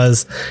fun it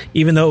was.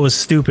 Even though it was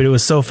stupid, it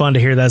was so fun to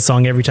hear that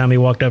song every time he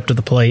walked up to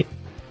the plate.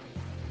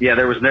 Yeah,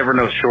 there was never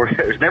a shortage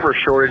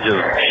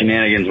of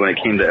shenanigans when it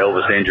came to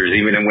Elvis Andrus,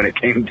 even when it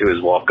came to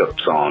his walk-up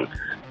song.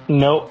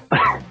 Nope.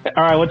 All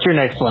right, what's your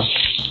next one?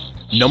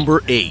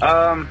 Number 8.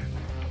 I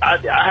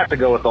have to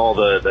go with all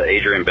the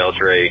Adrian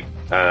Beltre,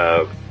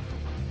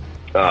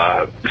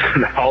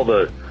 all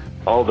the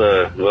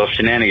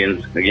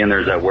shenanigans. Again,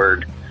 there's that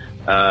word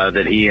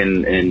that he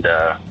and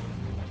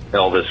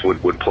Elvis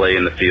would play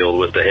in the field,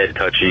 with the head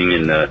touching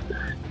and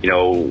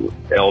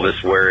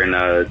Elvis wearing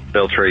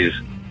Beltre's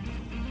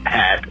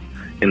hat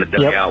in the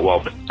dugout while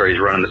Beltre's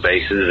running the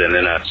bases. And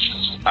then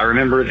I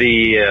remember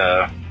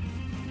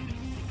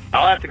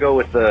I'll have to go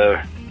with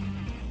I'm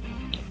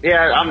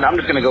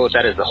just going to go with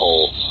that as a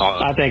whole.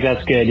 I think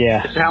that's good.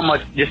 Yeah. Just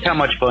how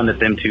much fun that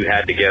them two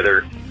had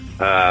together.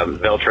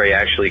 Beltre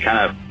actually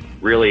kind of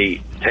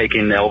really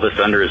taking Elvis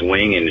under his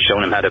wing and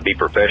showing him how to be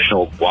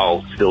professional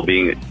while still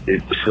saying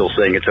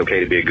it's okay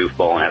to be a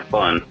goofball and have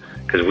fun.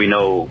 Because we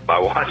know by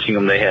watching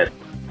them, they had a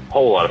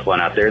whole lot of fun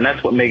out there, and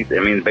that's what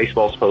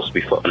baseball's supposed to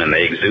be fun, and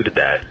they exuded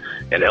that,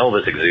 and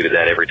Elvis exuded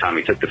that every time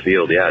he took the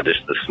field. Yeah,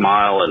 just the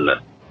smile and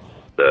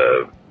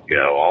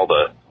all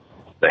the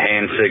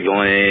hand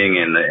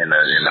signaling and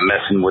the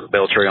messing with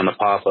Beltre on the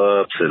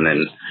pop-ups, and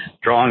then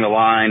drawing a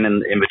line in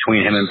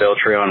between him and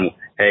Beltre on,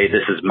 hey,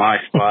 this is my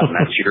spot and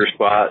that's your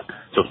spot.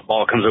 So if the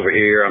ball comes over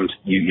here, all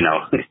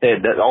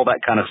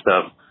that kind of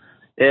stuff.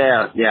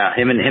 Yeah,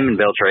 him and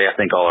Beltre, I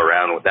think all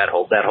around with that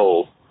whole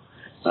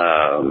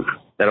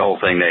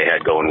thing they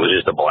had going was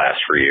just a blast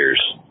for years.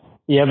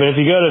 Yeah, but if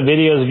you go to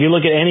videos, if you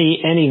look at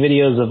any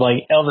videos of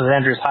Elvis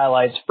Andrus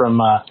highlights from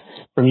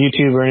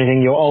YouTube or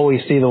anything, you'll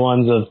always see the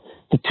ones of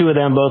the two of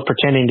them both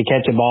pretending to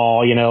catch a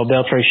ball.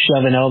 Beltre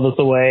shoving Elvis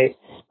away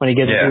when he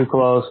gets too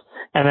close,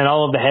 and then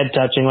all of the head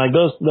touching.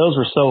 Those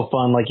were so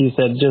fun. Like you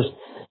said, just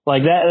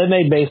like that. It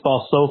made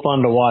baseball so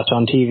fun to watch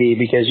on TV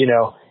because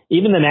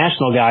even the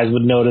national guys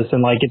would notice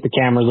and get the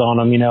cameras on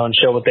them, and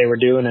show what they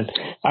were doing. And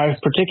I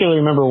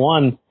particularly remember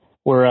one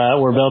where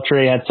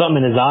Beltre had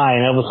something in his eye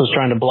and Elvis was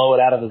trying to blow it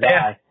out of his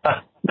eye.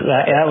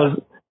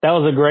 That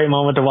was a great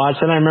moment to watch.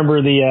 Then I remember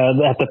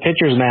at the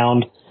pitcher's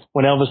mound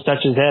when Elvis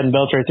touched his head and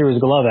Beltre threw his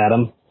glove at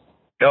him.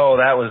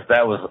 Oh, that was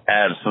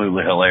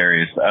absolutely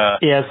hilarious.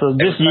 So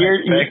this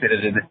year,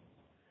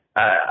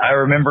 I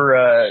remember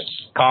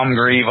Tom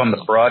Grieve on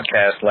the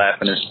broadcast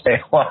laughing his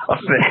tail off.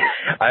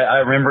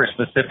 I remember it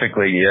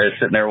specifically.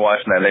 Sitting there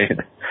watching that,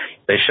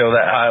 they show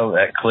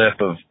that clip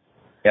of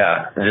they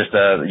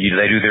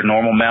do their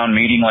normal mound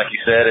meeting like you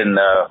said, and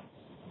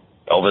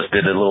Elvis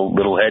did a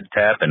little head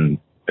tap, and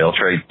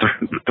Beltre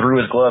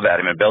threw his glove at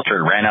him, and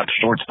Beltre ran out to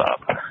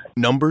shortstop.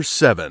 Number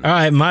 7. All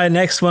right, my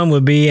next one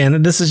would be,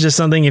 and this is just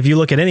something, if you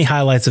look at any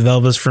highlights of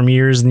Elvis from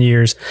years and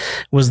years,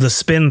 was the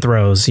spin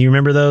throws. You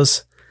remember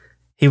those?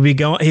 He'd be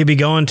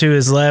going to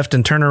his left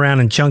and turn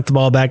around and chunk the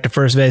ball back to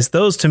first base.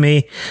 Those, to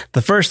me,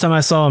 the first time I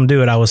saw him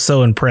do it, I was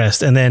so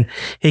impressed. And then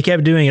he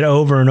kept doing it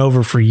over and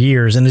over for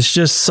years. And it's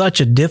just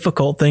such a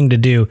difficult thing to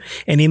do.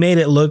 And he made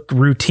it look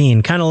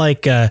routine, kind of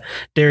like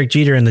Derek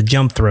Jeter and the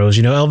jump throws.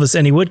 You know, Elvis,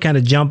 and he would kind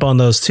of jump on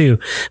those too.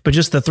 But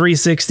just the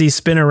 360,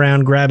 spin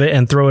around, grab it,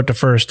 and throw it to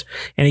first.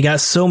 And he got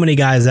so many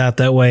guys out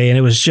that way, and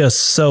it was just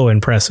so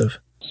impressive.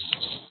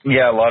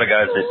 Yeah, a lot of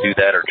guys that do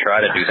that or try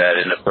to do that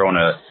end up throwing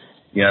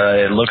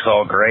it looks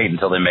all great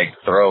until they make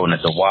the throw, and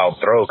it's a wild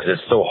throw because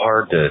it's so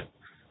hard to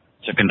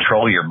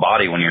control your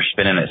body when you're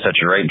spinning at such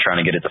a rate and trying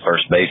to get it to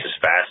first base as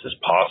fast as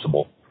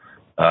possible.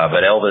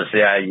 But Elvis,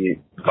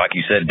 like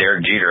you said,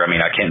 Derek Jeter, I mean,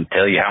 I can't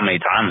tell you how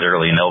many times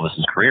early in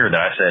Elvis's career that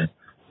I said,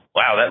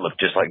 wow, that looked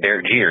just like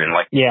Derek Jeter. And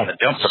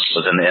the jump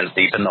was in the end,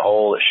 deep in the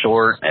hole, it's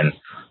short, and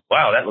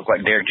wow, that looked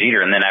like Derek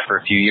Jeter. And then after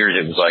a few years,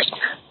 it was like,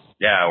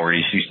 yeah, we're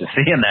used to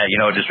seeing that,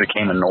 it just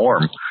became a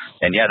norm.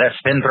 And yeah, that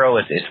spin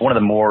throw, it's one of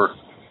the more,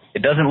 it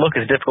doesn't look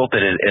as difficult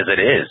as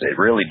it is. It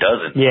really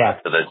doesn't. Yeah.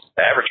 So the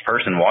average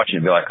person watching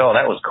it be like, oh,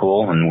 that was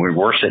cool. And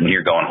we're sitting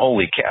here going,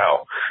 holy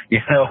cow.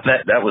 That's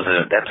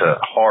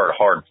a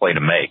hard play to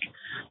make.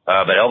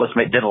 But Elvis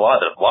did a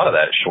lot of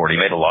that short.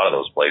 He made a lot of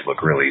those plays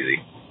look real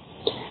easy.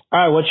 All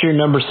right. What's your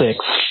number 6?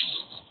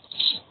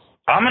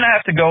 I'm going to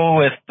have to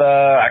go with,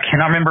 I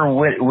cannot remember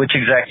which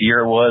exact year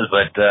it was,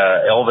 but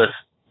Elvis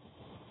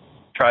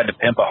tried to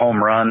pimp a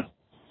home run.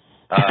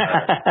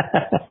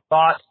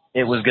 Thought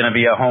it was going to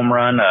be a home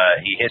run.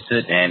 He hits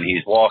it, and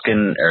he's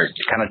walking or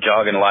kind of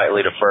jogging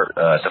lightly to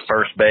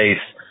first base,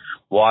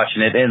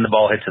 watching it, and the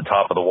ball hits the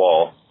top of the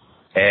wall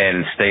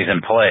and stays in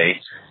play.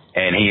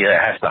 And he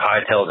has to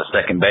hightail to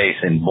second base,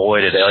 and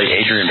boy, did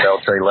Adrian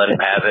Beltre let him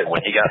have it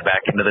when he got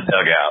back into the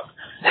dugout.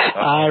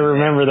 I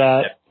remember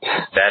that.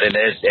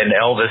 And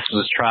Elvis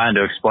was trying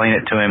to explain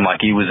it to him like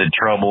he was in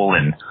trouble,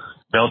 and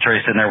Beltre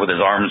sitting there with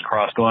his arms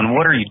crossed going,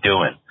 what are you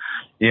doing?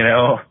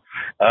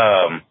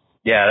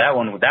 Yeah, that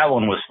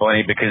one was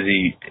funny because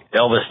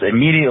Elvis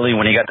immediately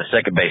when he got to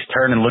second base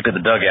turned and looked at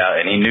the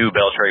dugout, and he knew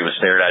Beltre was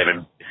staring at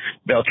him.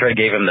 Beltre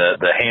gave him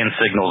the hand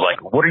signals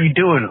like, what are you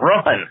doing?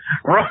 Run.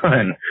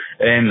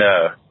 And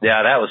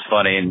that was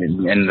funny, and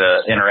the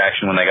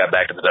interaction when they got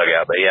back to the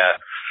dugout. But yeah,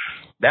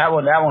 that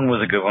one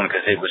was a good one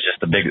because it was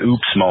just a big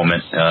oops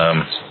moment.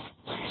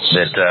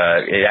 That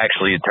it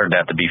actually turned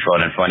out to be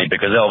fun and funny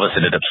because Elvis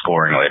ended up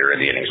scoring later in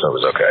the inning, so it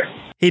was okay.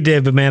 He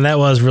did, but man, that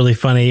was really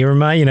funny.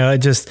 It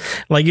just,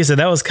 like you said,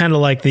 that was kind of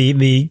like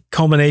the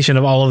culmination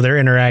of all of their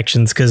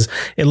interactions because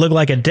it looked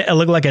like a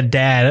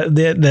dad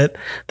that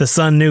the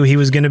son knew he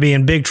was going to be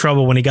in big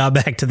trouble when he got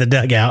back to the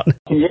dugout.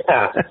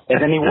 Yeah,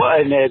 and then he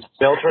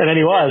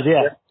was,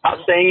 yeah. Not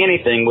saying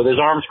anything with his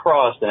arms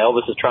crossed, and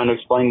Elvis is trying to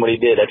explain what he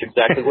did. That's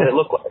exactly what it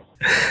looked like.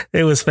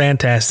 It was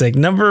fantastic.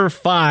 Number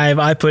 5,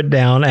 I put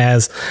down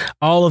as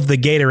all of the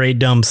Gatorade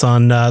dumps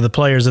on the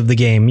players of the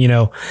game.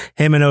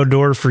 Him and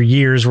Odor for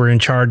years were in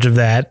charge of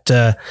that.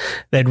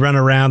 They'd run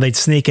around, they'd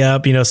sneak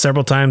up.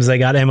 Several times they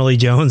got Emily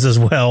Jones as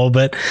well,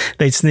 but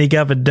they'd sneak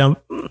up and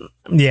dump.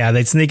 Yeah,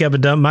 they'd sneak up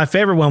and dump. My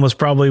favorite one was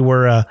probably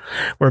where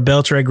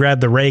Beltre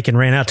grabbed the rake and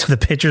ran out to the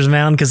pitcher's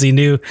mound because he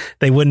knew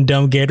they wouldn't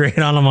dump Gatorade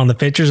on him on the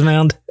pitcher's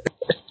mound.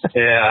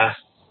 Yeah.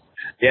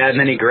 Yeah, and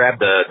then he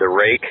grabbed the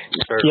rake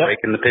and started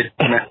raking the pitcher's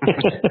mound.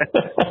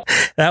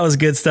 That was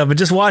good stuff. But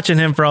just watching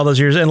him for all those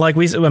years, and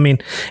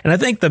and I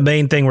think the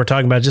main thing we're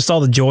talking about, just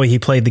all the joy he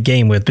played the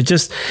game with, but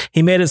just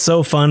he made it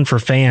so fun for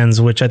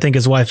fans, which I think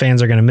is why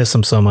fans are going to miss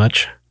him so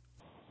much.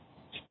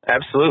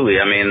 Absolutely.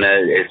 I mean,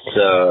 it's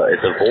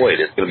a void.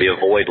 It's going to be a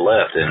void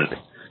left. And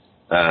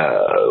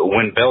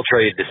when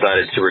Beltre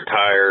decided to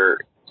retire,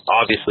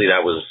 obviously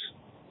that was,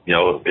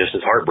 just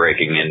as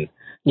heartbreaking. And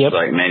it's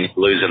like, man, you're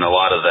losing a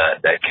lot of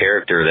that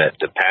character,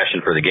 the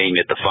passion for the game,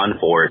 you get the fun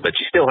for it. But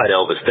you still had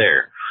Elvis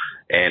there.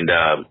 And,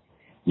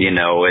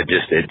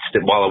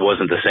 while it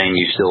wasn't the same,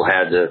 you just still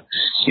had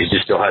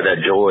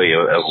that joy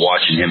of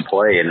watching him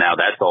play. And now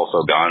that's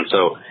also gone.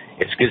 So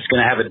it's going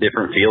to have a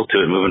different feel to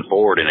it moving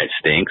forward, and it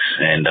stinks.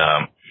 And,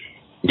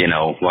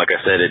 like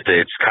I said,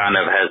 it's kind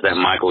of has that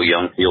Michael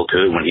Young feel to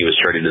it when he was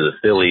traded to the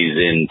Phillies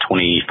in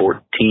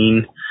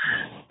 2014.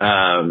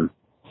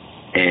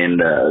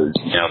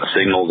 The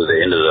signal to the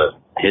end of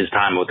his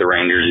time with the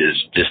Rangers is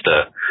just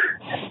it's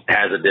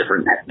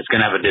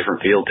going to have a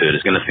different feel to it.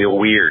 It's going to feel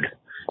weird.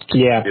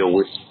 Yeah.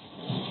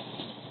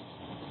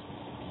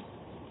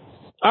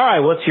 All right.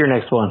 What's your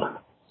next one?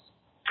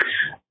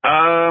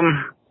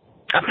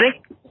 I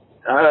think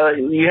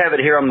you have it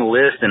here on the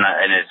list, and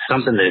it's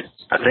something that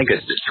I think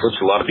it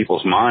slips a lot of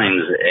people's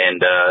minds,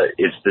 and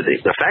it's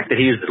the fact that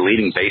he is the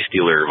leading base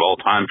stealer of all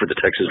time for the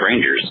Texas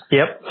Rangers.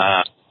 Yep.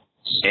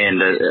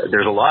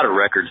 There's a lot of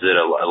records that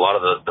a lot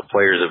of the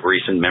players of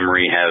recent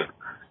memory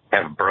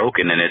have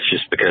broken, and it's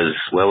just because,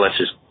 well, that's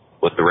just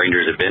what the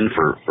Rangers have been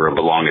for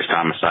the longest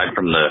time, aside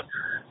from the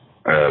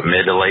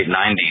mid to late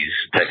 90s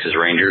Texas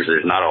Rangers.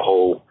 There's not a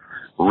whole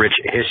rich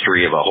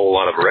history of a whole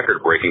lot of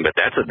record breaking, but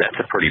that's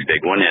a pretty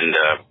big one. And,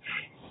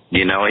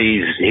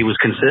 he was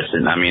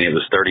consistent. I mean, it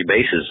was 30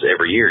 bases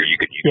every year. You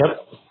could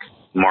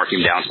mark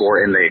him down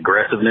for, and the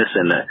aggressiveness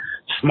and the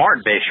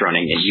smart base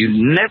running. And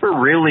you never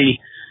really,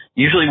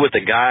 usually with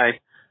a guy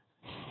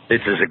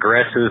that's as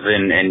aggressive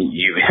and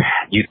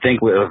you think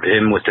of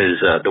him with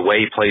his, the way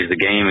he plays the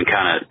game and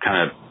kind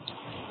of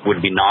would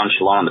be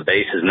nonchalant on the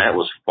bases. And that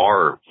was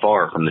far,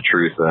 far from the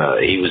truth.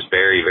 He was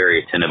very,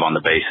 very attentive on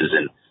the bases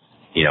and,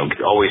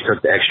 always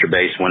took the extra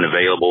base when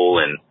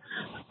available and,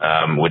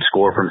 would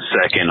score from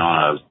second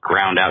on a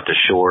ground out to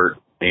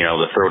short, the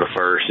throw to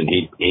first, and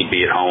he'd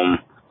be at home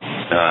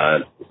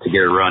to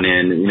get a run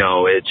in.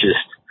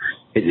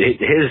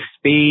 His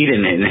speed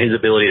and his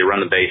ability to run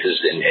the bases,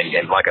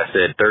 and like I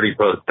said, 30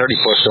 plus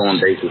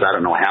stolen bases. I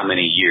don't know how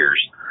many years.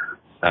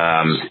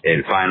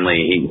 And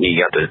finally, he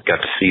got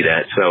to see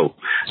that. So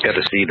got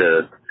to see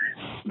the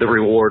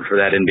reward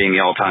for that in being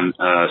the all-time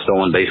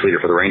stolen base leader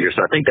for the Rangers.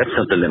 So I think that's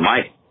something that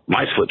might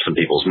slip some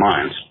people's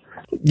minds.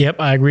 Yep,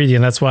 I agree with you,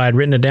 and that's why I'd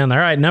written it down there.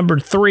 All right, number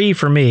 3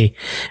 for me,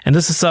 and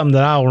this is something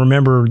that I'll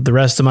remember the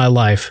rest of my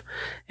life.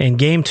 In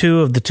Game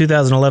 2 of the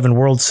 2011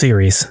 World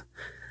Series,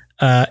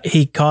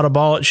 he caught a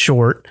ball at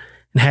short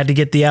and had to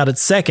get the out at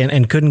second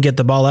and couldn't get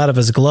the ball out of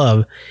his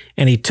glove,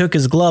 and he took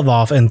his glove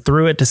off and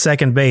threw it to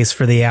second base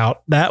for the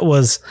out. That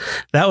was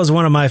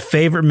one of my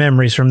favorite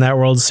memories from that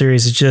World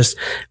Series. It's just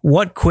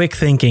what quick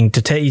thinking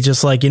to take,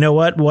 just like,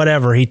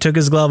 whatever. He took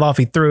his glove off,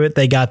 he threw it,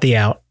 they got the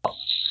out.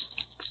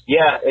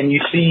 Yeah, and you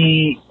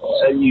see,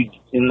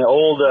 in the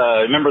old,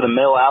 remember the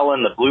Mel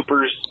Allen, the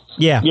bloopers?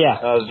 Yeah.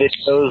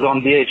 Videos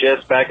on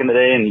VHS back in the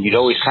day, and you'd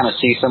always kind of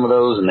see some of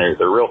those, and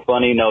they're real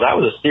funny. No, that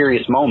was a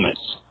serious moment,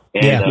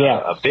 and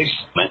a big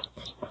moment,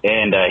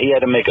 and he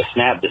had to make a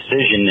snap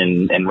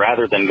decision, and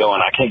rather than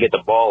going, I can't get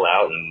the ball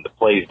out, and the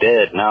play's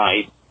dead, no,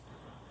 he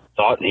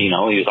thought, he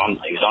was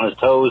on his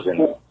toes,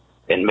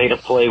 and made a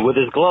play with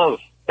his glove,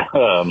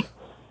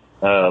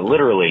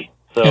 literally.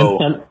 So,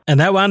 and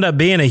that wound up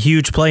being a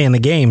huge play in the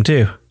game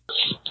too.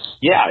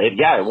 Yeah,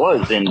 it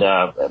was, and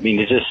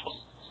it's just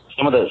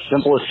some of the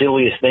simplest,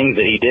 silliest things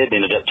that he did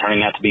ended up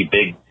turning out to be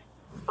big,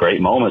 great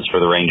moments for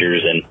the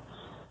Rangers,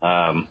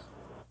 and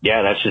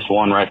that's just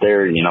one right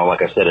there.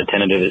 Like I said,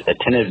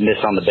 attentiveness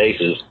on the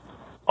bases,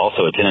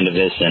 also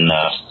attentiveness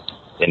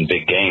in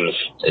big games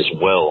as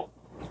well.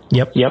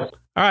 Yep.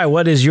 All right,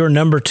 what is your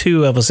number 2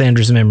 Elvis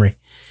Andrus memory?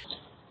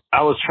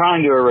 I was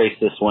trying to erase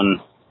this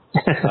one.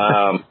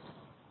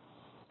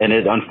 And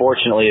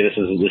unfortunately, this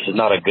is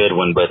not a good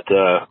one, but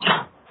the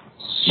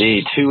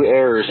 2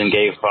 errors in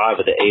Game 5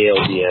 of the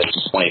ALDS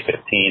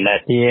 2015.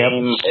 That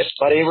game, if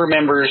anybody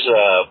remembers,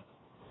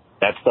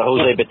 that's the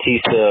Jose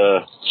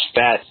Bautista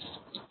spat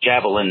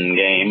javelin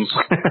game.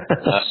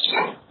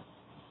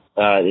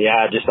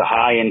 Just a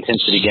high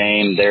intensity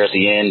game there at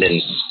the end,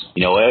 and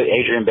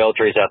Adrian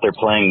Beltre's out there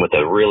playing with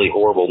a really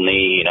horrible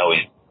knee.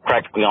 He's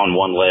practically on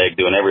one leg,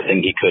 doing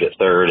everything he could at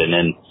third, and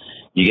then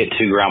you get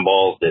 2 ground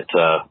balls that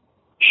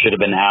should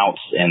have been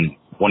outs, and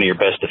one of your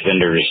best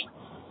defenders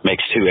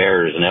makes 2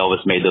 errors, and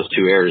Elvis made those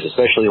 2 errors,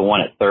 especially the one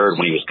at third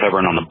when he was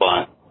covering on the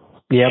bunt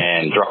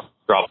and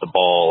dropped the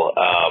ball.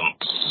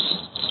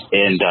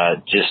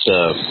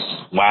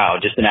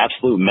 Just an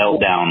absolute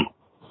meltdown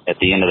at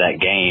the end of that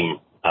game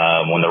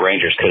when the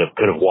Rangers could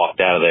have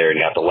walked out of there and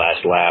got the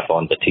last laugh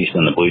on Bautista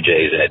and the Blue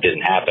Jays, and it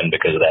didn't happen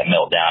because of that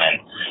meltdown.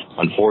 And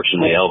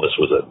unfortunately, Elvis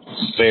was a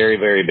very,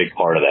 very big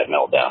part of that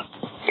meltdown.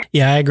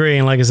 Yeah, I agree.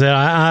 And like I said,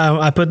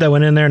 I put that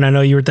one in there, and I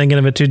know you were thinking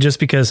of it too, just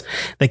because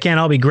they can't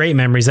all be great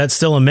memories. That's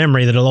still a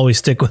memory that'll always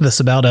stick with us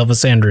about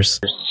Elvis Andrus.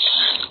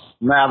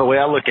 Now, the way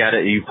I look at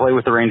it, you play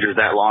with the Rangers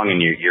that long,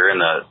 and you're in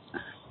the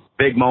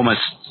big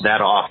moments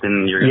that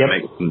often, you're going to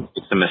make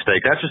some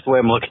mistakes. That's just the way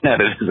I'm looking at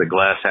it. It's a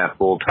glass half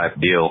full type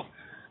deal.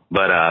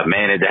 But,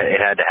 man, it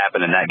had to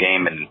happen in that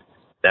game, and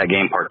that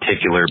game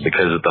particular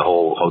because of the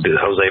whole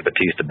Jose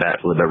Bautista bat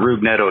flip. But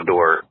Rougned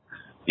Odor,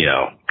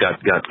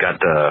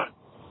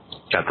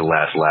 got the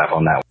last laugh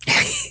on that one.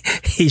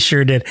 He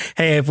sure did.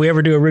 Hey, if we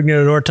ever do a Rougned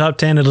Odor top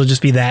 10, it'll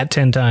just be that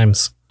 10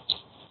 times.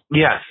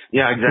 Yes.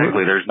 Yeah,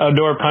 exactly. There's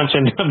Odor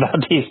punching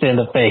Bautista in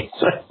the face.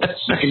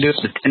 You can do it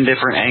to 10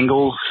 different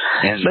angles.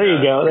 And, there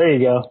you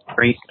go.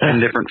 10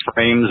 different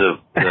frames of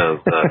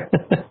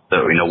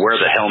where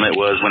the helmet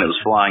was when it was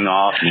flying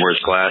off and where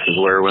his glasses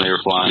were when they were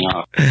flying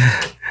off.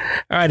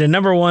 All right, and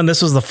number 1,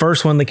 this was the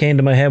first one that came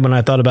to my head when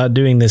I thought about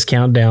doing this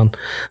countdown.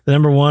 The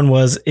number 1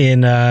 was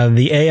in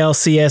the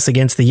ALCS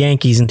against the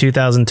Yankees in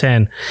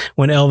 2010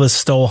 when Elvis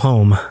stole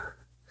home.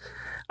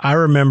 I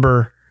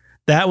remember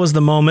that was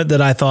the moment that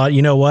I thought,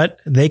 you know what?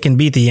 They can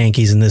beat the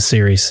Yankees in this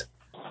series.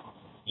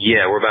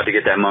 Yeah, we're about to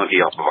get that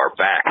monkey off of our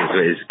back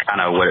is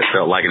kind of what it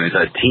felt like, and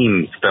the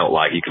team felt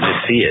like. You could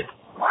just see it.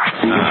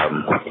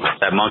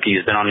 That monkey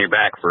has been on your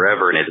back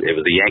forever, and it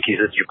was the Yankees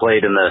that you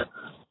played in the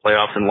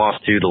playoffs and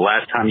lost to the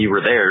last time you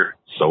were there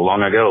so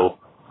long ago,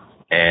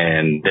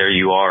 and there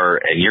you are,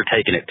 and you're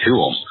taking it to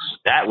them.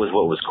 That was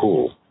what was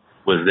cool,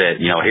 was that,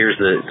 here's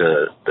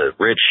the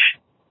rich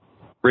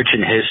rich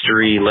in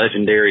history,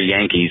 legendary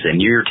Yankees,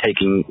 and you're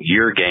taking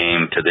your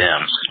game to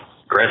them.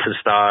 Aggressive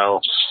style,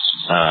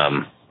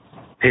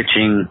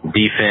 pitching,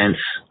 defense.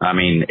 I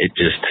mean, it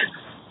just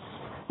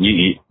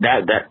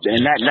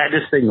that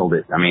just signaled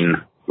it. I mean,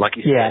 like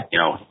you said, you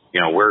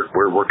know,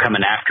 we're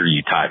coming after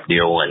you type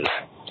deal,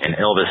 and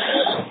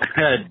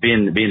Elvis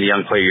being the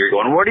young player, you're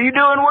going, what are you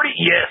doing?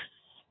 Yes.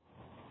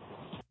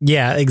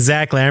 Yeah,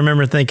 exactly. I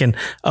remember thinking,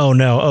 oh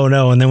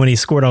no. And then when he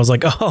scored, I was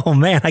like, oh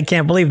man, I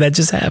can't believe that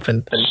just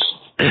happened.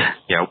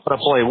 Yeah,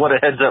 what a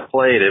heads up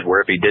play it,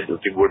 where if he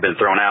would have been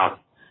thrown out,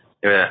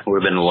 yeah,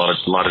 would have been a lot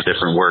of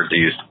different words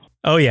used.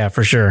 Oh yeah,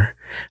 for sure.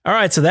 All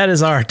right. So that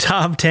is our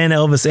top 10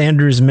 Elvis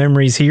Andrus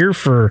memories here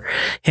for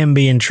him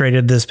being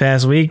traded this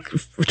past week.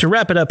 To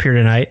wrap it up here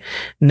tonight,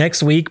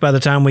 next week, by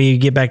the time we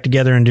get back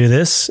together and do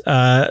this,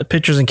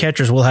 pitchers and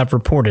catchers will have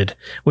reported,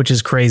 which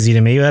is crazy to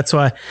me. That's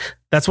why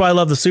I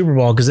love the Super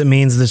Bowl, because it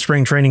means that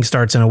spring training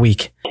starts in a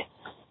week.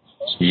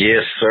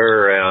 Yes,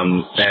 sir.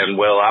 And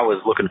well, I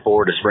was looking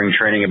forward to spring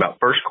training about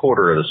first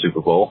quarter of the Super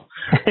Bowl.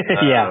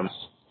 Yeah.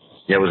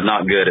 It was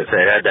not good. It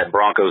had that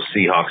Broncos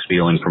Seahawks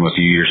feeling from a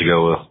few years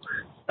ago,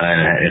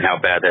 and how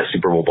bad that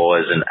Super Bowl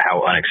was and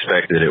how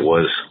unexpected it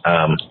was.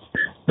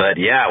 But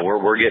yeah,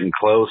 we're getting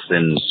close,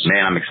 and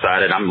man, I'm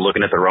excited. I'm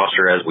looking at the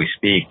roster as we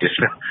speak, just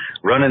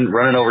running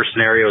over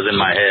scenarios in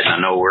my head.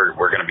 I know we're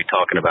going to be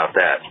talking about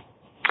that.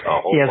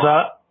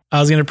 I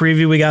was going to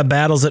preview. We got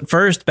battles at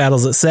first,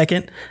 battles at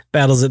second,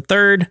 battles at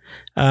third,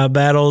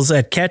 battles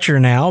at catcher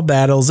now,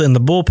 battles in the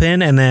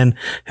bullpen, and then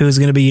who's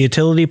going to be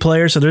utility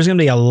player. So there's going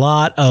to be a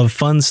lot of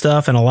fun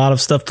stuff and a lot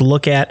of stuff to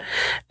look at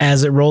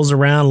as it rolls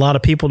around. A lot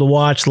of people to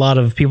watch, a lot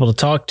of people to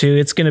talk to.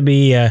 It's going to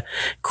be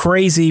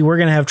crazy. We're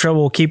going to have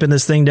trouble keeping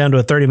this thing down to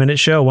a 30-minute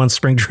show once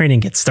spring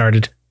training gets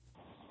started.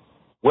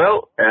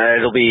 Well,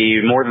 it'll be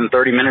more than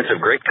 30 minutes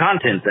of great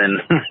content then.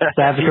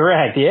 That's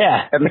correct,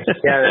 yeah. It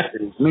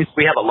means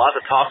we have a lot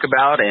to talk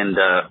about, and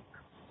a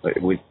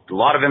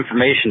lot of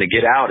information to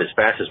get out as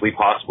fast as we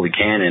possibly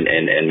can and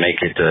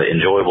make it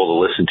enjoyable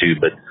to listen to.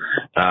 But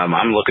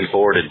I'm looking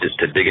forward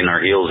to digging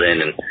our heels in.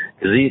 And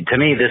to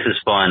me, this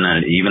is fun,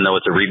 even though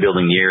it's a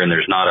rebuilding year and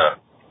there's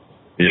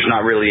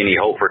not really any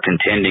hope for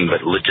contending,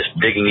 but just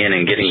digging in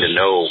and getting to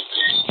know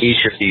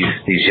each of these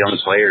young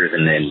players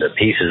and then the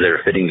pieces that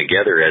are fitting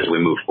together as we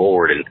move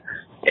forward, and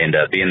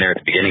being there at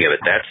the beginning of it.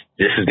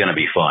 This is going to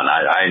be fun.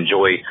 I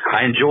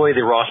enjoy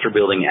the roster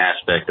building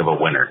aspect of a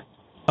winter.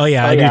 Oh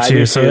yeah, I do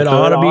too. So it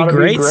ought to be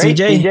great.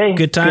 CJ,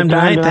 good time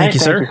tonight. Thank you,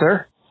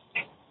 sir.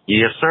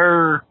 Yes,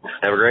 sir.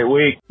 Have a great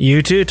week.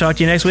 You too. Talk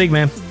to you next week,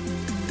 man.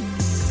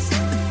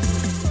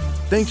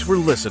 Thanks for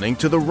listening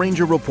to the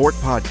Ranger Report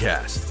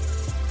podcast.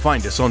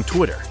 Find us on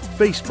Twitter,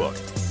 Facebook,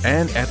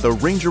 and at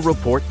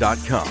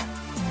therangerreport.com.